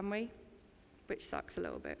 can we? Which sucks a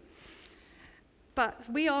little bit. But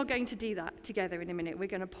we are going to do that together in a minute. We're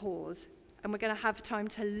going to pause and we're going to have time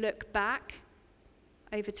to look back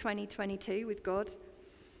over 2022 with God,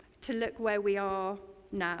 to look where we are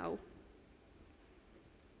now.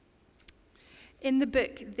 In the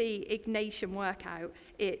book, The Ignatian Workout,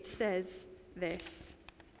 it says this.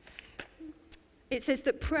 It says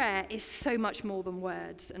that prayer is so much more than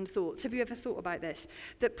words and thoughts. Have you ever thought about this?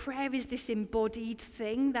 That prayer is this embodied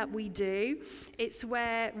thing that we do. It's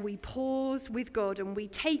where we pause with God and we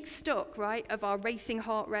take stock, right, of our racing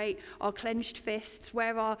heart rate, our clenched fists,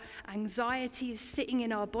 where our anxiety is sitting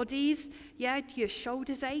in our bodies. Yeah, do your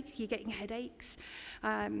shoulders ache? You're getting headaches.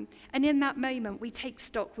 And in that moment, we take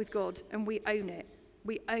stock with God and we own it.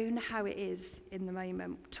 We own how it is in the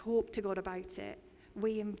moment. Talk to God about it.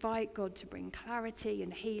 We invite God to bring clarity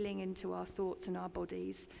and healing into our thoughts and our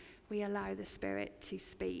bodies. We allow the Spirit to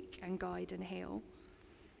speak and guide and heal.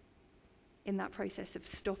 In that process of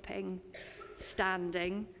stopping,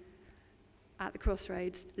 standing at the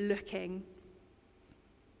crossroads, looking.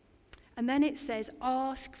 And then it says,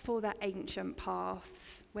 ask for the ancient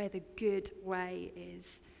paths where the good way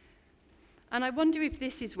is. And I wonder if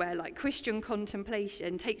this is where, like, Christian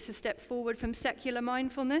contemplation takes a step forward from secular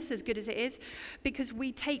mindfulness, as good as it is, because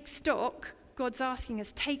we take stock. God's asking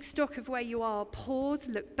us, take stock of where you are, pause,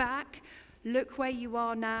 look back, look where you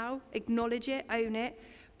are now, acknowledge it, own it.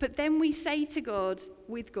 But then we say to God,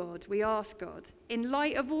 with God, we ask God, in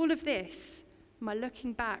light of all of this, my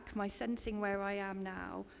looking back, my sensing where I am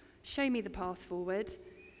now, show me the path forward.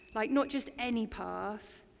 Like, not just any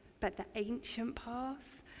path, but the ancient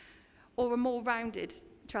path. Or a more rounded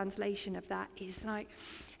translation of that is like,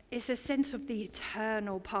 it's a sense of the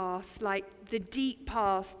eternal path, like the deep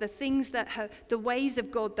path, the things that have, the ways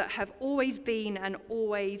of God that have always been and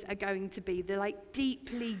always are going to be, the like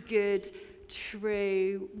deeply good,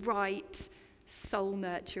 true, right, soul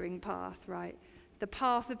nurturing path, right? The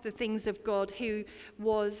path of the things of God who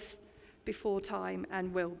was before time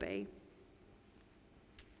and will be.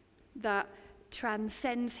 That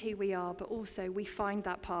transcends who we are, but also we find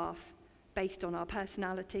that path based on our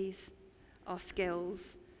personalities, our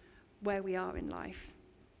skills, where we are in life.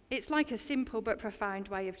 It's like a simple but profound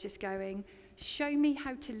way of just going, show me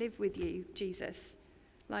how to live with you, Jesus.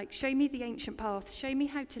 Like, show me the ancient path. Show me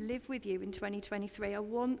how to live with you in 2023. I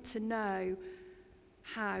want to know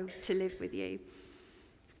how to live with you.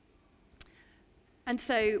 And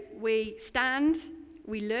so we stand,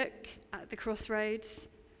 we look at the crossroads,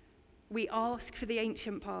 we ask for the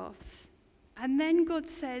ancient paths. And then God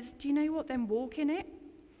says, do you know what? Then walk in it.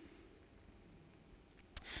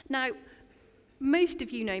 Now, most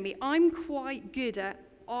of you know me. I'm quite good at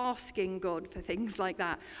asking God for things like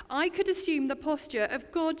that. I could assume the posture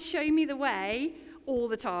of God, show me the way all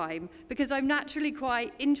the time, because I'm naturally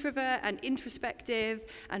quite introvert and introspective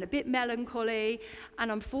and a bit melancholy,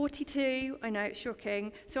 and I'm 42. I know, it's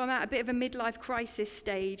shocking. So I'm at a bit of a midlife crisis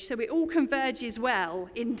stage. So it all converges well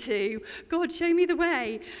into, God, show me the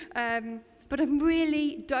way. But I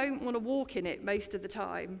really don't want to walk in it most of the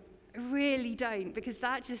time. I really don't, because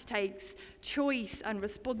that just takes choice and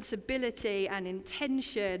responsibility and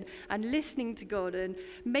intention and listening to God and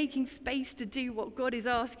making space to do what God is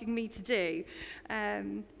asking me to do,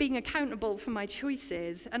 being accountable for my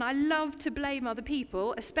choices. And I love to blame other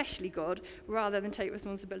people, especially God, rather than take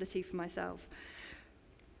responsibility for myself.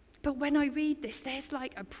 But when I read this, there's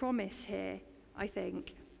like a promise here, I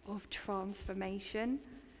think, of transformation.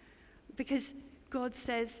 Because God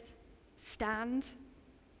says, stand,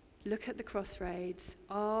 look at the crossroads,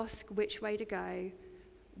 ask which way to go,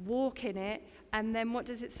 walk in it, and then what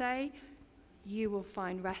does it say? You will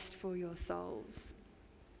find rest for your souls.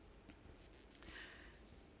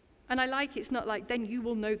 And I like it's not like, then you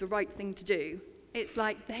will know the right thing to do. It's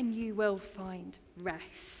like, then you will find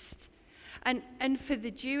rest. And for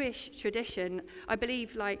the Jewish tradition, I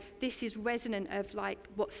believe like this is resonant of like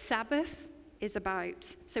what Sabbath is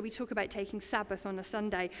about. So we talk about taking Sabbath on a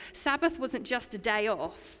Sunday. Sabbath wasn't just a day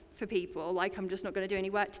off for people, like I'm just not going to do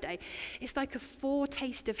any work today. It's like a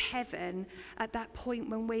foretaste of heaven at that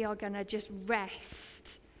point when we are going to just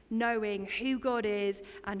rest, knowing who God is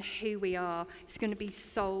and who we are. It's going to be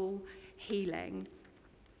soul healing.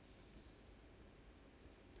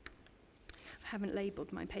 I haven't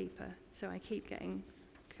labelled my paper, so I keep getting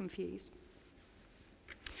confused.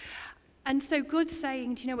 And so God's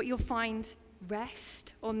saying, do you know what, you'll find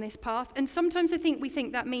rest on this path. And sometimes I think we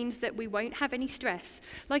think that means that we won't have any stress.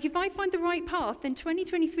 Like if I find the right path, then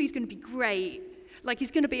 2023 is going to be great. Like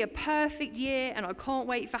it's going to be a perfect year and I can't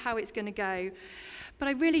wait for how it's going to go. But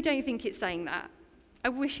I really don't think it's saying that. I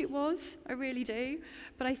wish it was, I really do.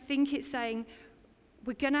 But I think it's saying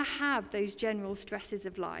we're going to have those general stresses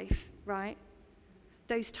of life, right?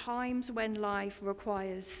 Those times when life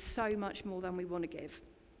requires so much more than we want to give.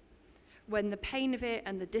 When the pain of it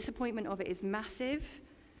and the disappointment of it is massive,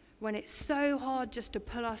 when it's so hard just to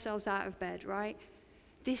pull ourselves out of bed, right?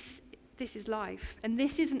 This is life, and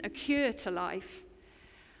this isn't a cure to life.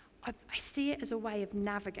 I see it as a way of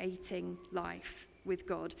navigating life with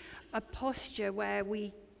God, a posture where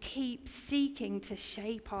we keep seeking to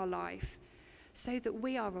shape our life so that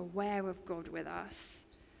we are aware of God with us,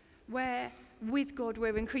 where with God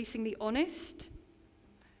we're increasingly honest,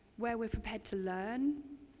 where we're prepared to learn,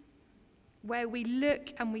 where we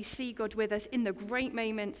look and we see God with us in the great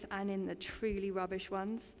moments and in the truly rubbish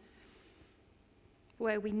ones,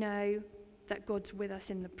 where we know that God's with us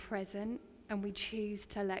in the present and we choose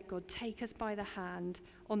to let God take us by the hand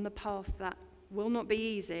on the path that will not be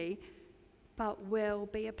easy, but will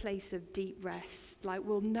be a place of deep rest. Like,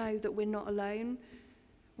 we'll know that we're not alone.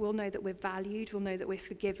 We'll know that we're valued. We'll know that we're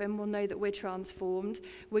forgiven. We'll know that we're transformed.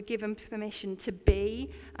 We're given permission to be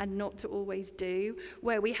and not to always do,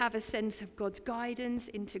 where we have a sense of God's guidance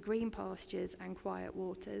into green pastures and quiet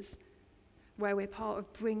waters, where we're part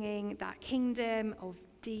of bringing that kingdom of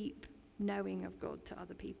deep knowing of God to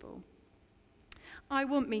other people. I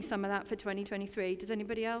want me some of that for 2023. Does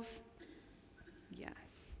anybody else? Yes.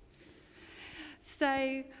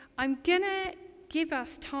 So I'm going to give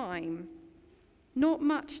us time, not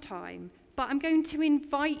much time, but I'm going to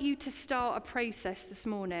invite you to start a process this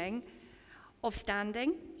morning of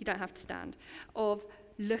standing, you don't have to stand, of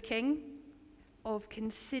looking, of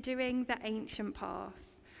considering the ancient path.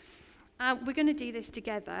 We're going to do this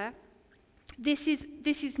together. This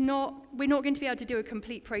is not, we're not going to be able to do a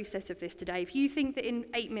complete process of this today. If you think that in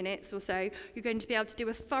 8 minutes or so, you're going to be able to do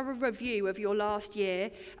a thorough review of your last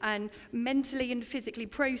year and mentally and physically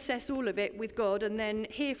process all of it with God and then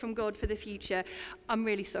hear from God for the future, I'm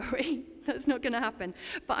really sorry. That's not going to happen.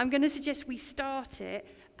 But I'm going to suggest we start it,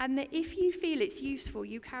 and that if you feel it's useful,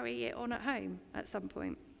 you carry it on at home at some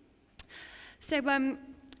point. So,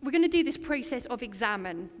 we're going to do this process of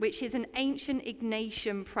examine, which is an ancient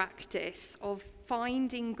Ignatian practice of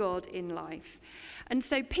finding God in life. And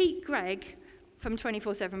so Pete Gregg from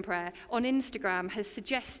 24/7 Prayer on Instagram has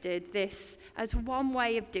suggested this as one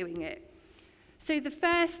way of doing it. So the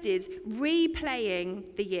first is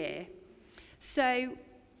replaying the year. So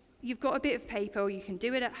you've got a bit of paper, or you can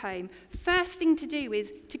do it at home. First thing to do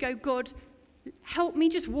is to go, God, help me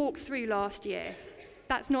just walk through last year.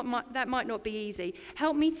 That might not be easy.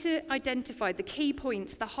 Help me to identify the key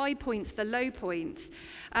points, the high points, the low points.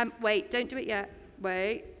 Wait, don't do it yet.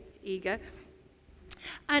 Wait, eager.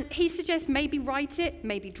 And he suggests maybe write it,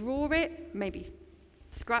 maybe draw it, maybe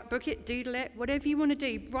scrapbook it, doodle it, whatever you want to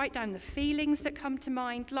do. Write down the feelings that come to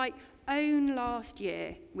mind, like own last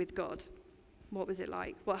year with God. What was it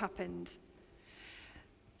like? What happened?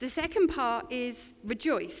 The second part is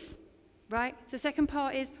rejoice, right? The second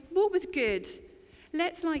part is what was good?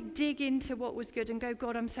 Let's dig into what was good and go,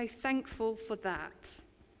 God, I'm so thankful for that.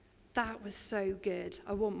 That was so good.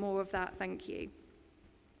 I want more of that, thank you.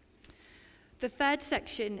 The third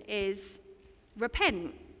section is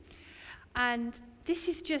repent. And this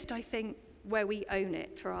is just, I think, where we own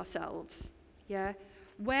it for ourselves. Yeah?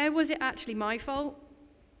 Where was it actually my fault?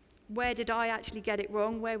 Where did I actually get it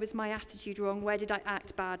wrong? Where was my attitude wrong? Where did I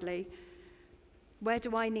act badly? Where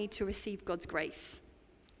do I need to receive God's grace?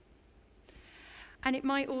 And it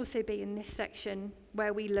might also be in this section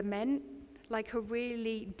where we lament, like a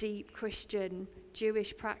really deep Christian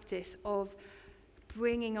Jewish practice of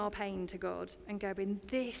bringing our pain to God and going,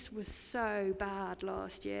 this was so bad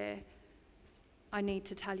last year. I need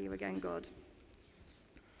to tell you again, God.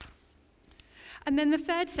 And then the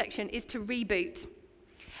third section is to reboot.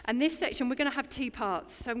 And this section, we're going to have 2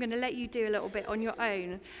 parts. So I'm going to let you do a little bit on your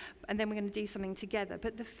own, and then we're going to do something together.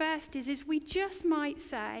 But the first is we just might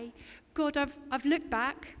say, God, I've looked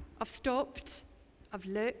back, I've stopped, I've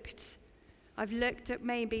looked at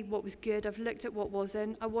maybe what was good, I've looked at what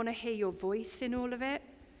wasn't. I want to hear your voice in all of it.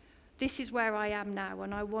 This is where I am now,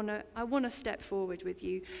 and I want to step forward with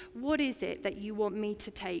you. What is it that you want me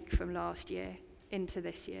to take from last year into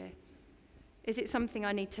this year? Is it something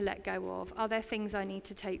I need to let go of? Are there things I need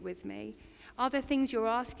to take with me? Are there things you're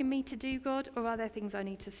asking me to do, God, or are there things I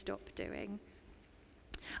need to stop doing?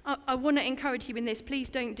 I want to encourage you in this. Please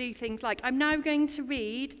don't do things like, I'm now going to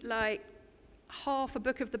read half a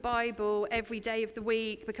book of the Bible every day of the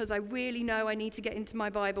week because I really know I need to get into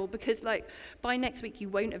my Bible, because by next week you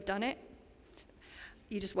won't have done it.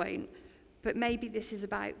 You just won't. But maybe this is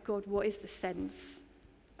about, God, what is the sense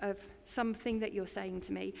of something that you're saying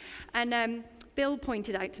to me? And Bill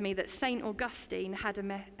pointed out to me that St. Augustine had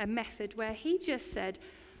a method where he just said,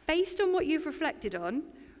 based on what you've reflected on,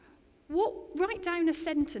 write down a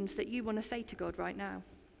sentence that you want to say to God right now.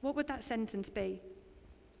 What would that sentence be?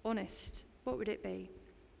 Honest. What would it be?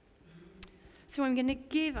 So I'm going to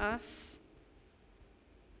give us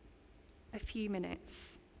a few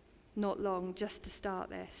minutes, not long, just to start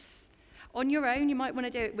this. On your own, you might want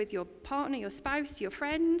to do it with your partner, your spouse, your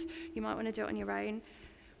friend. You might want to do it on your own.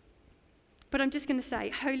 But I'm just going to say,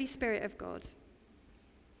 Holy Spirit of God,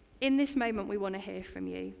 in this moment we want to hear from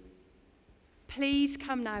you. Please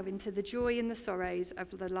come now into the joy and the sorrows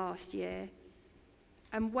of the last year.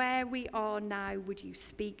 And where we are now, would you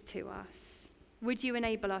speak to us? Would you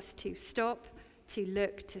enable us to stop, to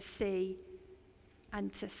look, to see,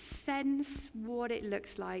 and to sense what it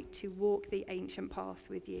looks like to walk the ancient path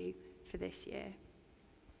with you for this year?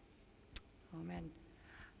 Amen.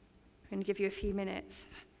 I'm going to give you a few minutes.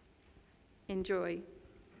 Enjoy.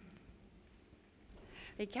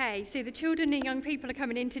 Okay, so the children and young people are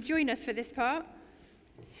coming in to join us for this part.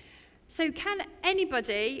 So can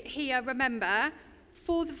anybody here remember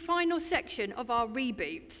for the final section of our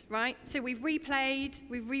reboot, right? So we've replayed,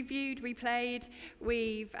 we've reviewed, replayed,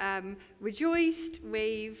 we've rejoiced,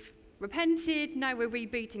 we've repented, now we're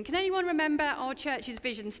rebooting. Can anyone remember our church's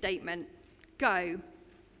vision statement? Go.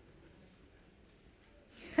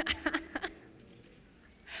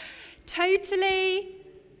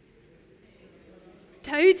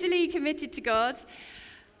 Totally committed to God,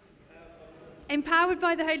 empowered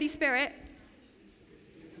by the Holy Spirit,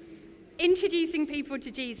 introducing people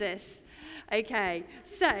to Jesus. Okay,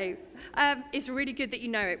 so it's really good that you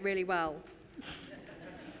know it really well.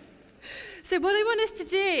 So what I want us to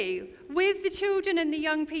do with the children and the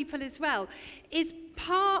young people as well is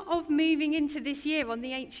part of moving into this year on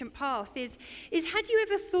the ancient path is had you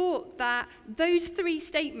ever thought that those 3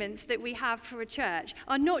 statements that we have for a church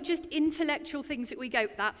are not just intellectual things that we go,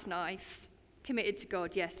 that's nice, committed to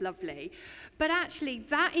God, yes, lovely, but actually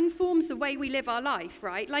that informs the way we live our life,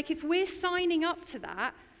 right? Like if we're signing up to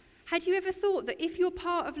that, had you ever thought that if you're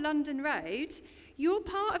part of London Road, you're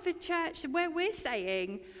part of a church where we're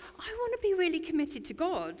saying, I want to be really committed to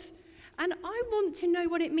God. And I want to know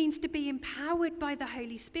what it means to be empowered by the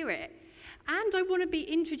Holy Spirit. And I want to be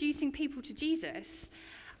introducing people to Jesus.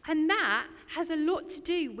 And that has a lot to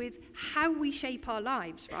do with how we shape our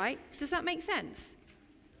lives, right? Does that make sense?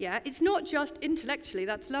 Yeah, it's not just intellectually,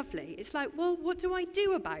 that's lovely. It's like, well, what do I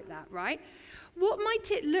do about that, right? What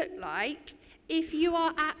might it look like if you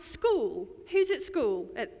are at school? Who's at school?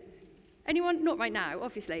 Anyone? Not right now,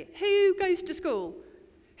 obviously. Who goes to school?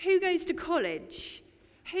 Who goes to college?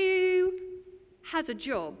 Who has a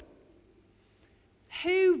job?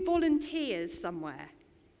 Who volunteers somewhere?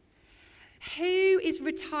 Who is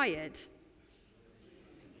retired?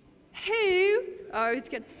 Who? Oh, it's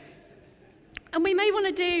good. And we may want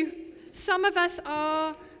to do, some of us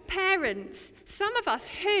are parents. Some of us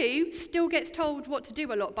who still gets told what to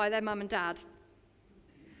do a lot by their mum and dad.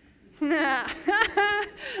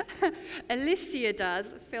 Alicia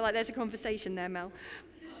does. I feel like there's a conversation there, Mel.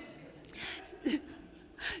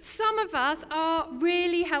 Some of us are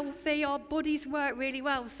really healthy, our bodies work really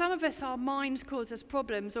well. Some of us, our minds cause us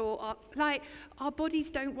problems, or our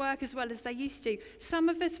bodies don't work as well as they used to. Some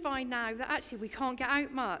of us find now that actually we can't get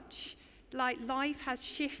out much, like life has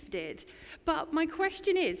shifted. But my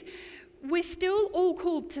question is, we're still all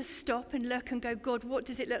called to stop and look and go, God, what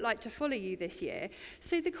does it look like to follow you this year?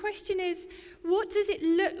 So the question is, what does it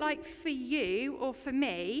look like for you or for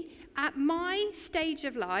me at my stage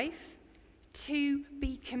of life to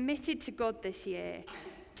be committed to God this year,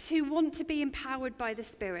 to want to be empowered by the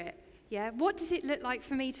Spirit? Yeah, what does it look like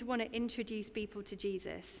for me to want to introduce people to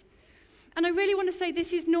Jesus? And I really want to say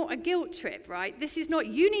this is not a guilt trip, right? This is not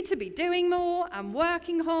you need to be doing more and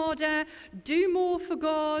working harder, do more for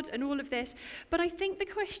God and all of this. But I think the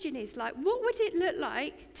question is like, what would it look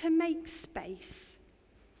like to make space?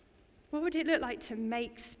 What would it look like to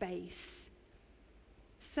make space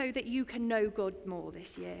so that you can know God more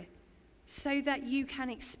this year? So that you can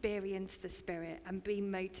experience the Spirit and be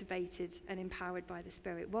motivated and empowered by the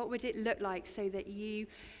Spirit? What would it look like so that you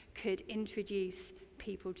could introduce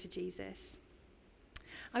people to Jesus?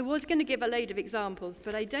 I was going to give a load of examples,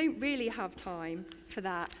 but I don't really have time for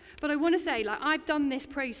that. But I want to say, like, I've done this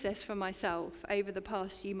process for myself over the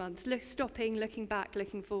past few months, stopping, looking back,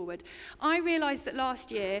 looking forward. I realised that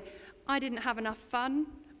last year I didn't have enough fun,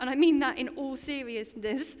 and I mean that in all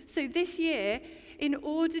seriousness. So this year, in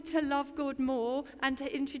order to love God more and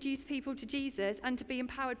to introduce people to Jesus and to be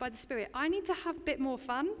empowered by the Spirit, I need to have a bit more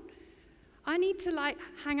fun. I need to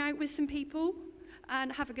hang out with some people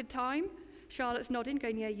and have a good time. Charlotte's nodding,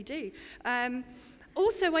 going, yeah, you do.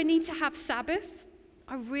 Also, I need to have Sabbath.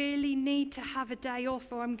 I really need to have a day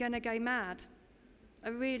off or I'm going to go mad. I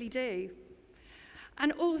really do.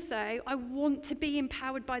 And also, I want to be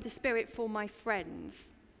empowered by the Spirit for my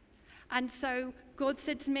friends. And so God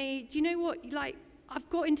said to me, do you know what? I've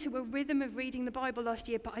got into a rhythm of reading the Bible last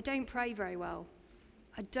year, but I don't pray very well.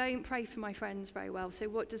 I don't pray for my friends very well. So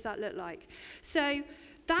what does that look like? So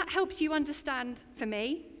that helps you understand for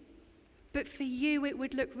me, but for you it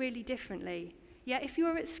would look really differently. Yeah, if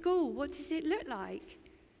you're at school, what does it look like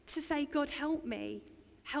to say, God, help me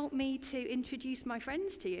to introduce my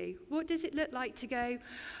friends to you? What does it look like to go,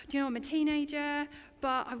 do you know, I'm a teenager,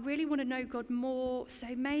 but I really want to know God more, so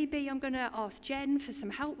maybe I'm going to ask Jen for some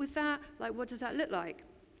help with that. Like, what does that look like?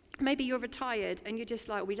 Maybe you're retired and you're just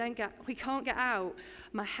like, we can't get out.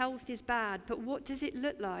 My health is bad. But what does it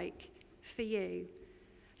look like for you?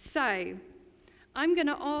 So I'm going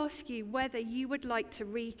to ask you whether you would like to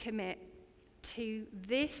recommit to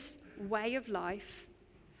this way of life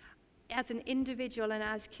as an individual and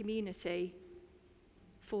as community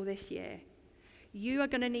for this year. You are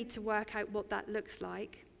going to need to work out what that looks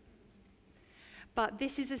like. But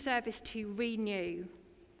this is a service to renew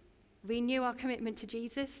our commitment to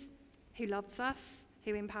Jesus, who loves us,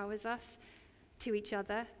 who empowers us, to each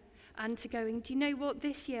other, and to going, do you know what,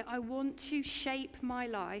 this year I want to shape my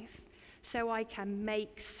life so I can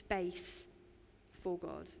make space for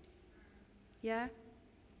God. Yeah?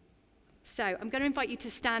 So I'm going to invite you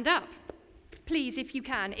to stand up. Please, if you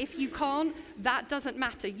can. If you can't, that doesn't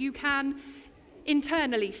matter. You can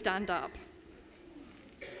internally stand up.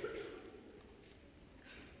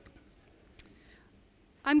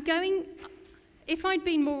 If I'd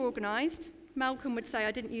been more organised, Malcolm would say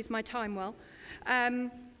I didn't use my time well.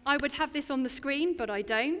 I would have this on the screen, but I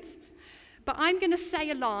don't. But I'm going to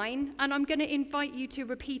say a line, and I'm going to invite you to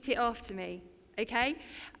repeat it after me, okay?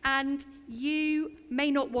 And you may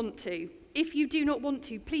not want to. If you do not want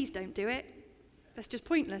to, please don't do it. That's just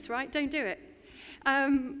pointless, right? Don't do it.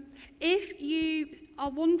 If you are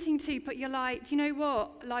wanting to, but you're like, do you know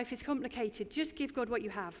what? Life is complicated. Just give God what you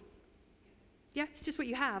have. Yeah, it's just what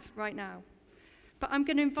you have right now. But I'm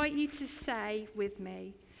going to invite you to say with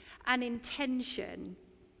me an intention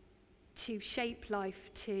to shape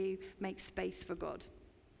life, to make space for God,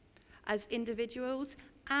 as individuals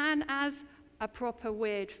and as a proper,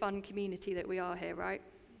 weird, fun community that we are here, right?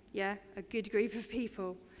 Yeah, a good group of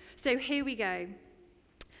people. So here we go.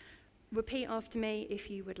 Repeat after me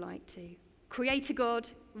if you would like to. Creator God,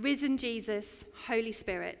 risen Jesus, Holy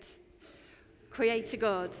Spirit. Creator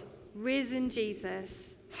God, risen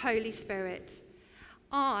Jesus, Holy Spirit.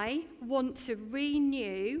 I want to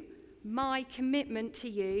renew my commitment to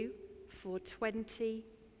you for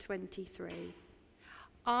 2023.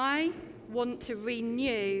 I want to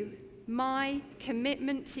renew my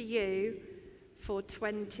commitment to you for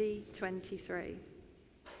 2023.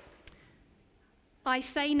 I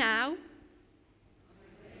say now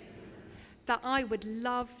that I would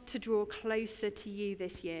love to draw closer to you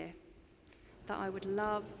this year. That I would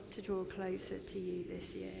love to draw closer to you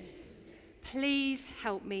this year. Please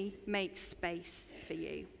help me make space for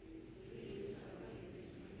you.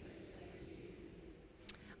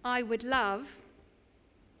 I would love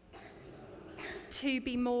to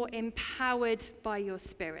be more empowered by your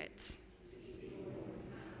Spirit.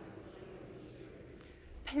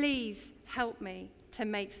 Please help me to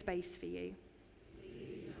make space for you.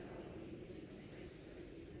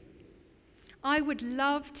 I would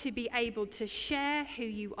love to be able to share who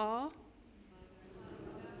you are,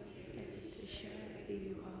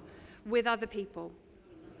 with other people.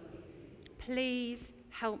 Please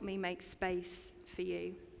help me make space for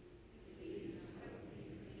you.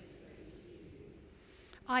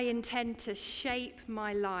 I intend to shape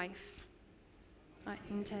my life. I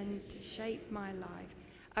intend to shape my life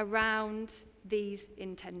around these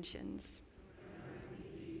intentions.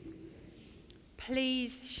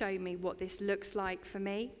 Please show me what this looks like for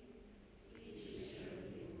me.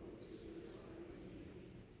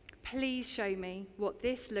 Please show me what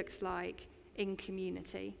this looks like in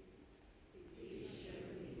community.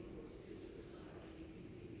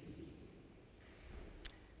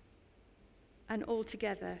 And all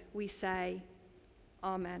together we say,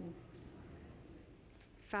 Amen.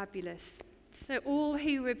 Fabulous. So all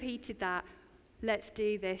who repeated that, let's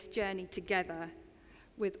do this journey together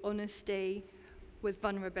with honesty, with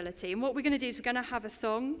vulnerability. And what we're going to do is we're going to have a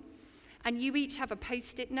song, and you each have a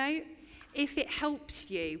post-it note. If it helps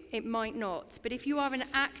you, it might not. But if you are an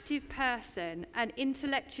active person and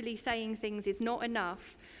intellectually saying things is not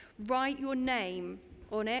enough, write your name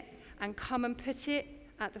on it and come and put it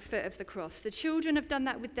at the foot of the cross. The children have done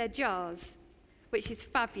that with their jars, which is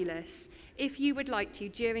fabulous. If you would like to,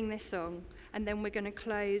 during this song, and then we're going to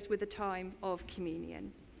close with a time of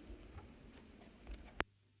communion.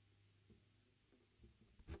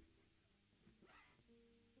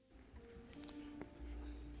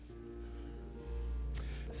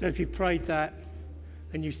 So if you prayed that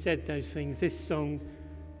and you said those things, this song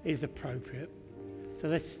is appropriate. So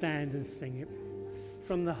let's stand and sing it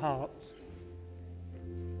from the heart.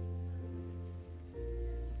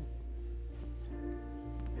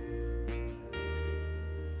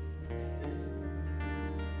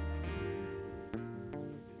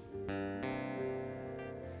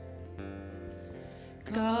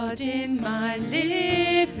 God in my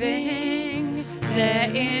living, there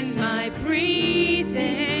in my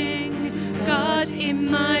breathing, God in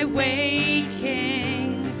my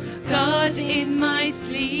waking, God in my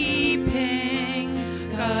sleeping,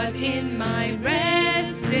 God in my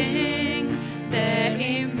resting, there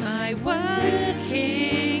in my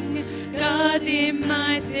working, God in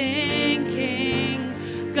my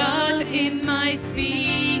thinking, God in my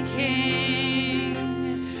speaking.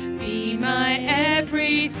 Be my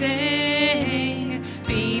everything,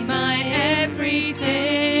 be my everything,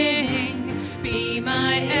 be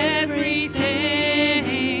my everything,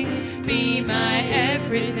 be my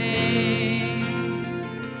everything.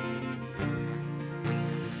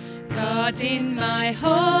 God in my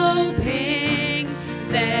hoping,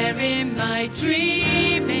 there in my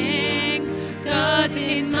dreaming, God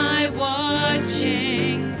in my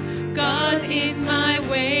watching, God in my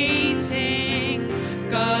waiting,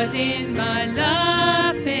 God in my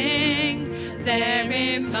laughing, there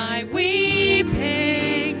in my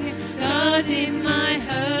weeping, God in my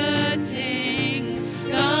hurting,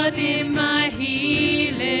 God in my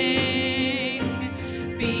healing.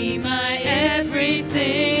 Be my everything,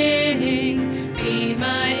 be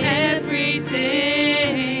my everything,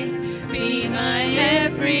 be my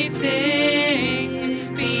everything,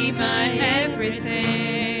 be my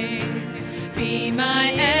everything, be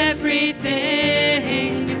my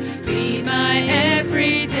everything, be my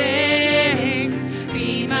everything,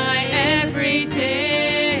 be my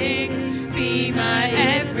everything, be my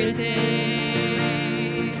everything.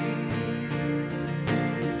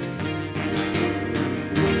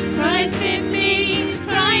 Christ in me,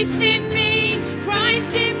 Christ in me,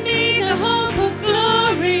 Christ in me, the hope of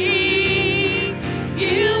glory.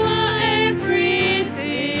 You are everything.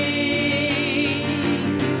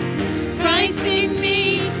 Christ in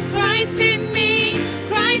me, Christ in me,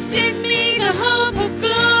 Christ in me, the hope of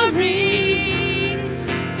glory.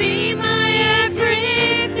 Be my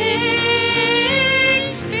everything,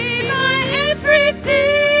 be my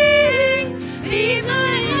everything, be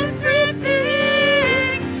my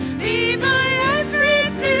everything, be my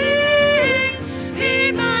everything,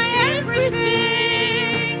 be my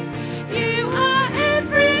everything. You are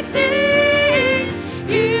everything,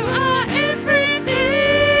 you are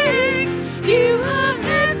everything, you are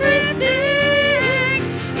everything,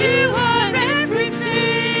 you are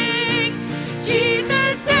everything.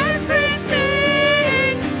 Jesus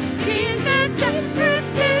everything, Jesus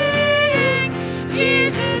everything,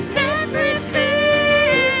 Jesus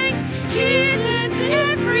everything, Jesus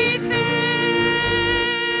everything.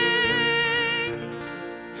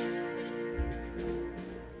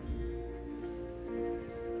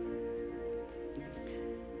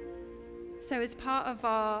 So, as part of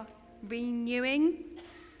our renewing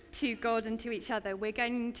to God and to each other, we're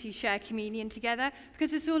going to share communion together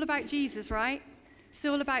because it's all about Jesus, right? It's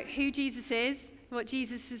all about who Jesus is, what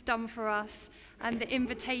Jesus has done for us, and the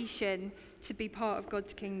invitation to be part of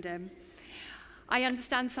God's kingdom. I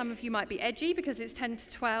understand some of you might be edgy because it's 10 to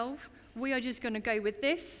 12. We are just going to go with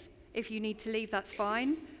this. If you need to leave, that's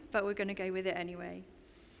fine, but we're going to go with it anyway.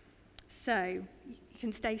 So, you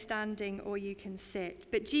can stay standing or you can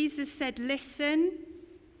sit. But Jesus said, listen,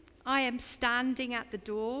 I am standing at the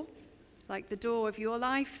door, like the door of your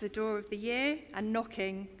life, the door of the year, and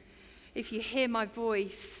knocking. If you hear my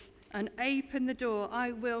voice and open the door,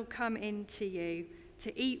 I will come into you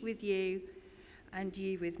to eat with you and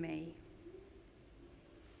you with me.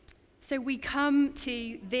 So we come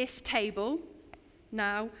to this table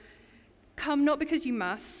now. Come not because you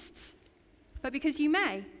must, but because you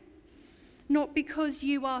may. Not because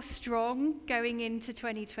you are strong going into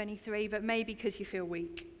 2023, but maybe because you feel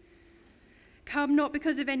weak. Come not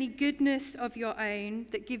because of any goodness of your own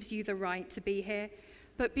that gives you the right to be here,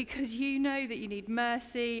 but because you know that you need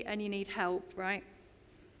mercy and you need help, right?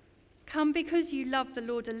 Come because you love the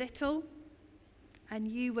Lord a little and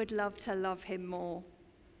you would love to love him more.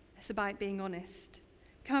 It's about being honest.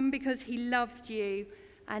 Come because he loved you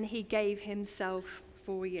and he gave himself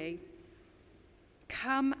for you.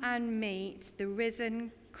 Come and meet the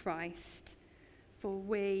risen Christ, for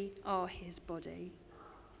we are his body.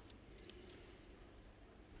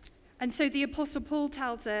 And so the Apostle Paul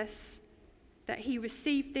tells us that he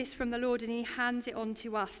received this from the Lord and he hands it on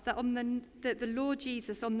to us, that the Lord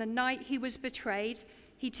Jesus, on the night he was betrayed,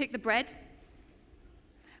 he took the bread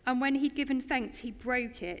And when he'd given thanks, he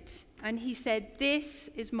broke it. And he said, "This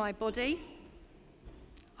is my body.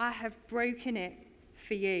 I have broken it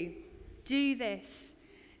for you. Do this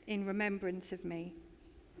in remembrance of me."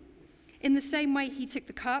 In the same way, he took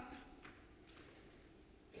the cup.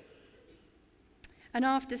 And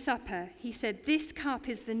after supper, he said, "This cup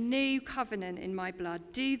is the new covenant in my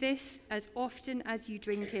blood. Do this as often as you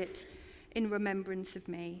drink it in remembrance of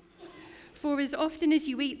me. For as often as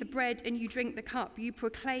you eat the bread and you drink the cup, you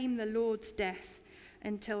proclaim the Lord's death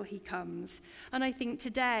until he comes." And I think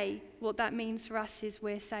today what that means for us is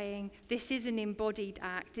we're saying this is an embodied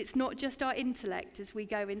act. It's not just our intellect as we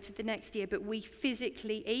go into the next year, but we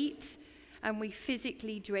physically eat and we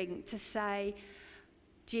physically drink to say,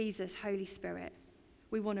 "Jesus, Holy Spirit,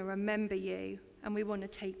 we want to remember you and we want to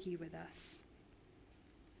take you with us."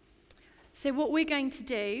 So what we're going to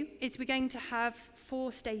do is we're going to have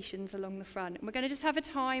 4 stations along the front. And we're going to just have a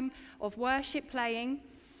time of worship playing.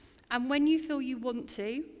 And when you feel you want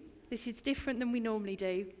to, this is different than we normally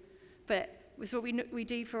do, but it's what we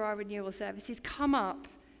do for our renewal services, come up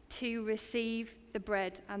to receive the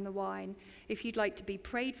bread and the wine. If you'd like to be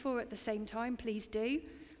prayed for at the same time, please do.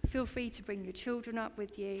 Feel free to bring your children up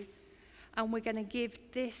with you. And we're going to give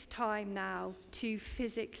this time now to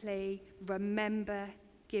physically remember,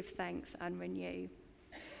 give thanks, and renew.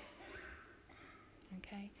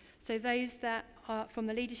 Okay, so those that are from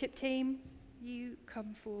the leadership team, you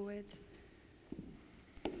come forward.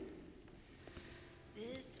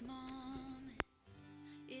 This moment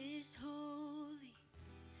is holy,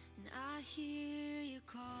 and I hear you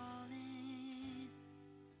calling.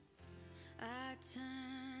 I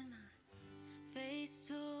turn my face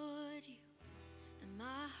toward you, and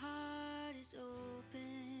my heart is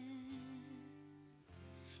open.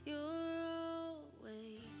 You're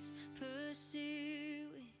always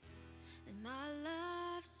pursuing, and my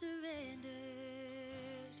life surrendered.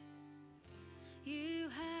 You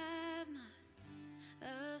have my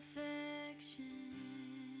affection.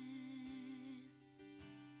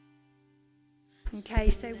 Okay,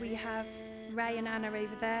 so we have Ray and Anna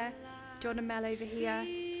over there, John and Mel over here,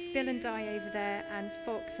 Bill and Di over there, and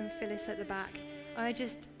Fox and Phyllis at the back. I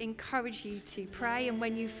just encourage you to pray, and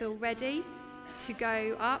when you feel ready to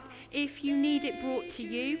go up, if you need it brought to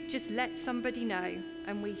you, just let somebody know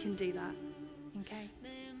and we can do that. Okay.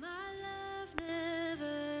 May my love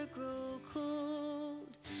never grow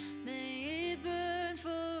cold. May it burn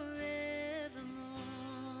forevermore.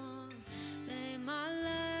 May my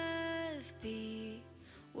life be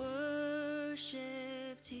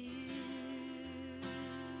worship to you.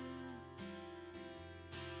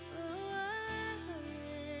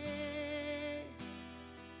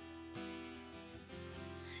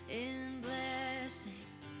 In blessing,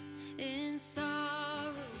 in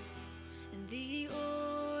sorrow, in the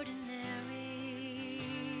ordinary,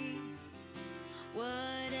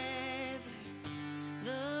 whatever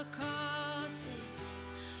the cost is,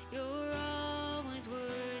 you're always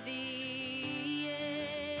worthy,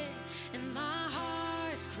 yeah. And my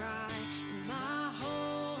heart's cry, and my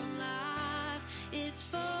whole life is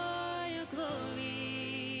for your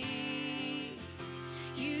glory.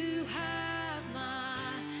 You have my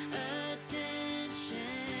attention,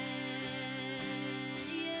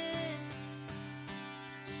 yeah.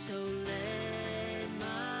 So let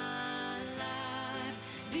my life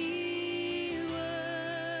be worship,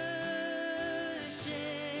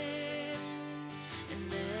 and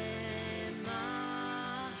let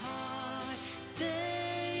my heart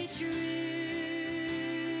stay true.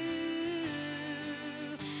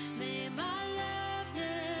 May my love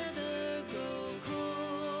never grow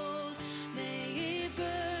cold. May it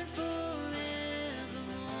burn forevermore.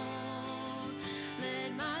 Let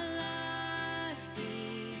my life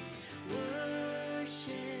be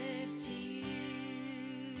worship to you.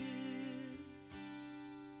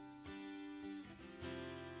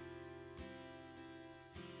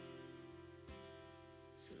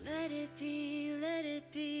 So let it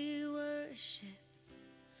be worship.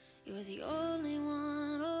 You're the only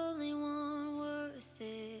one worth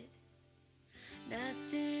it.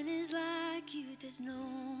 Nothing is like you, there's no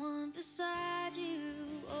one beside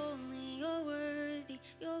you. Only you're worthy,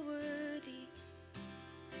 you're worthy.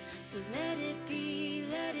 So let it be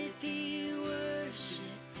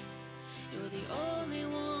worship. You're the only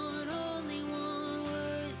one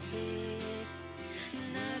worth it.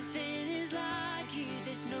 Nothing is like you,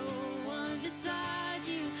 there's no one beside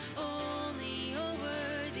you. Only you're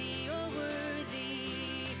worthy, you're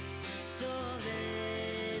worthy. So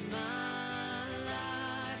let my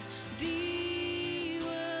life be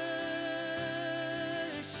worship,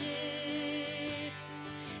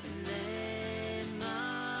 and let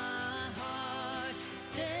my heart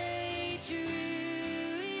stay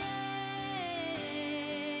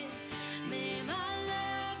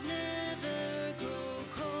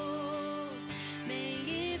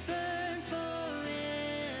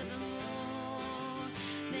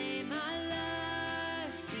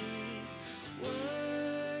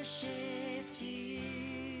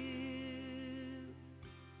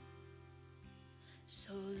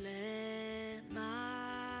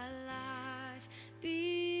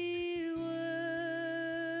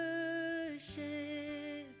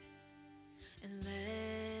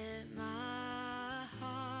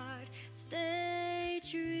stay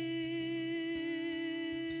true.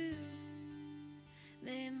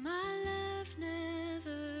 May my love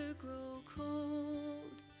never grow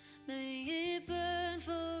cold, may it burn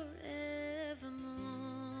forevermore.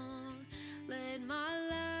 Let my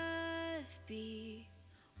life be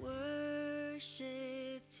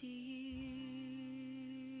worship to you.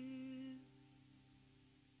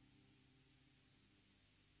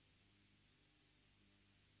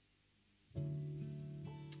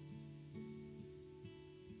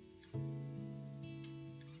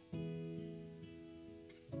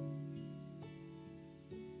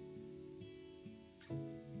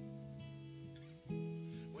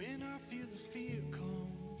 When I feel the fear come,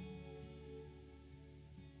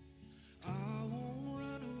 I won't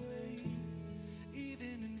run away,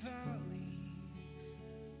 even in valleys.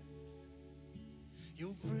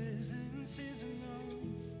 Your presence is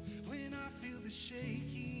enough. When I feel the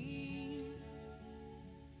shaking,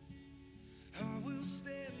 I will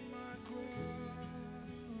stand my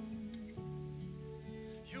ground.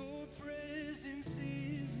 Your presence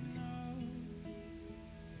is enough.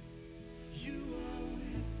 You are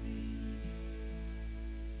with me,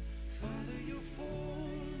 Father, you're for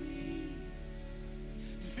me.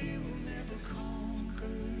 Fear will never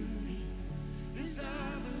conquer me, 'cause I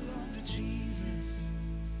belong to Jesus.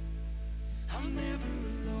 I'm never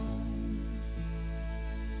alone,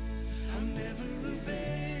 I'm never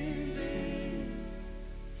abandoned.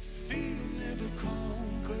 Fear will never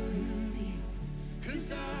conquer me, 'cause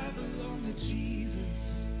I belong to Jesus.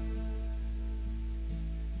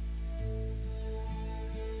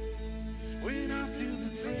 When I feel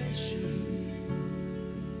the pressure,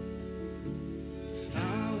 I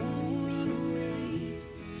won't run away,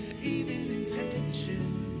 even in tension.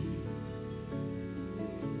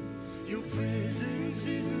 Your presence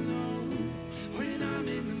is enough. When I'm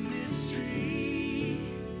in the mystery,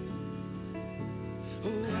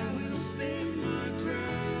 oh, I will stand my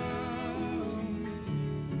ground.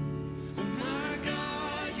 Oh my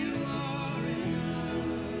God, you are enough.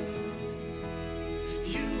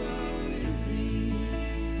 You are with me,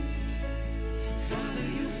 Father,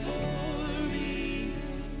 you're for me.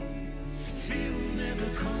 Fear will never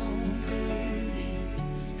conquer me,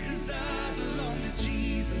 'cause I belong to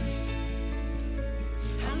Jesus.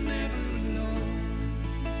 I'm never alone,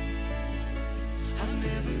 I'm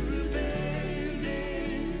never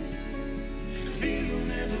abandoned. Fear will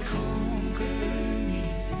never conquer me,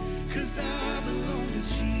 'cause I belong to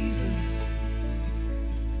Jesus.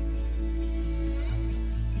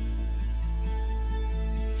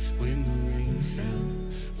 When the rain fell,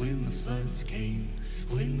 when the floods came,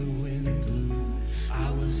 when the wind blew, I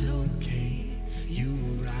was okay. You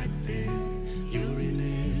were right there, you're in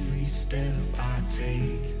every step I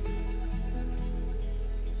take.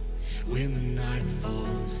 When the night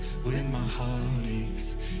falls, when my heart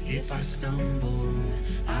aches, if I stumble,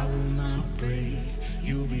 I will not break.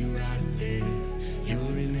 You'll be right there,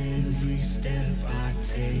 you're in every step I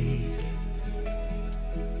take.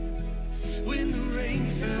 When the rain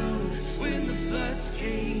fell, when the floods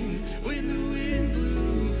came, when the wind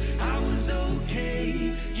blew, I was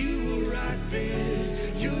okay. You were right there,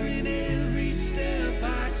 you're in every step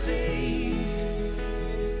I take.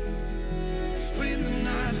 When the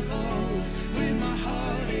night falls, when my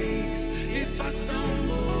heart aches, if I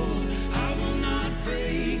stumble, I will not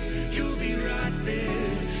break. You'll be right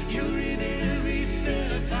there, you're in every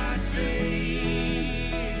step I take.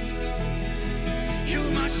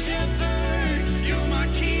 You're my shepherd, you're my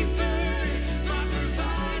keeper, my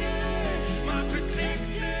provider, my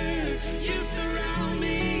protector. You surround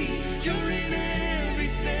me, you're in every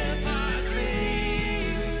step I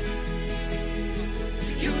take.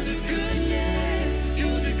 You're the goodness,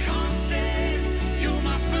 you're the constant, you're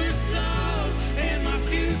my first love and my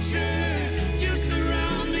future. You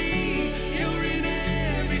surround me, you're in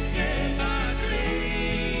every step I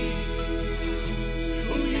take.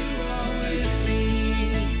 Oh, you are with me,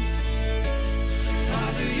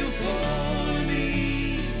 Father, you're for me.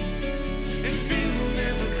 And fear will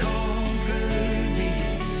never conquer me,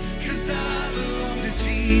 'cause I belong to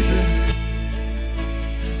Jesus.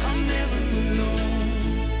 I'm never alone,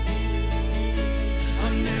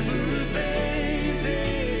 I'm never abandoned.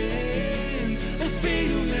 Oh, fear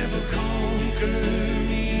will never conquer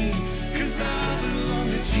me, 'cause I belong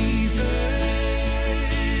to Jesus.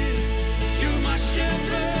 You're my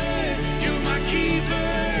shepherd, you're my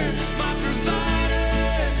keeper, my provider,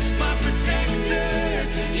 my protector.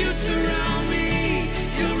 You surround me,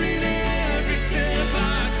 you're in every step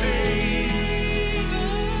I take.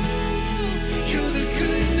 Oh,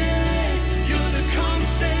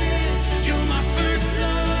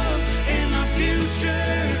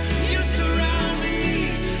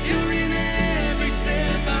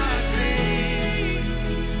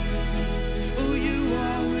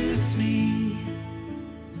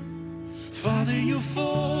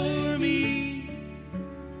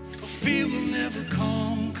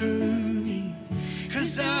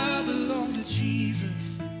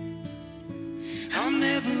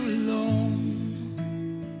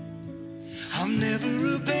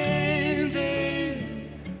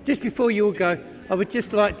 just before you all go, I would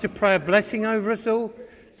just like to pray a blessing over us all.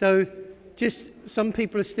 So just some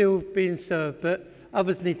people are still being served, but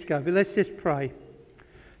others need to go. But let's just pray.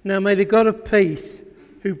 Now may the God of peace,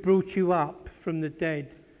 who brought you up from the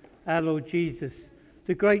dead, our Lord Jesus,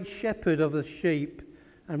 the great shepherd of the sheep,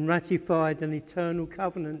 and ratified an eternal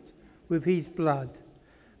covenant with his blood,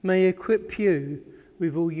 may equip you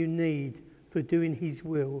with all you need for doing his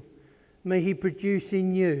will. May he produce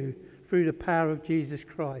in you, through the power of Jesus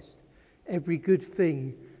Christ, every good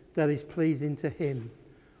thing that is pleasing to him.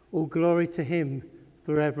 All glory to him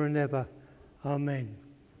forever and ever. Amen.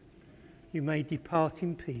 You may depart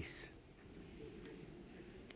in peace.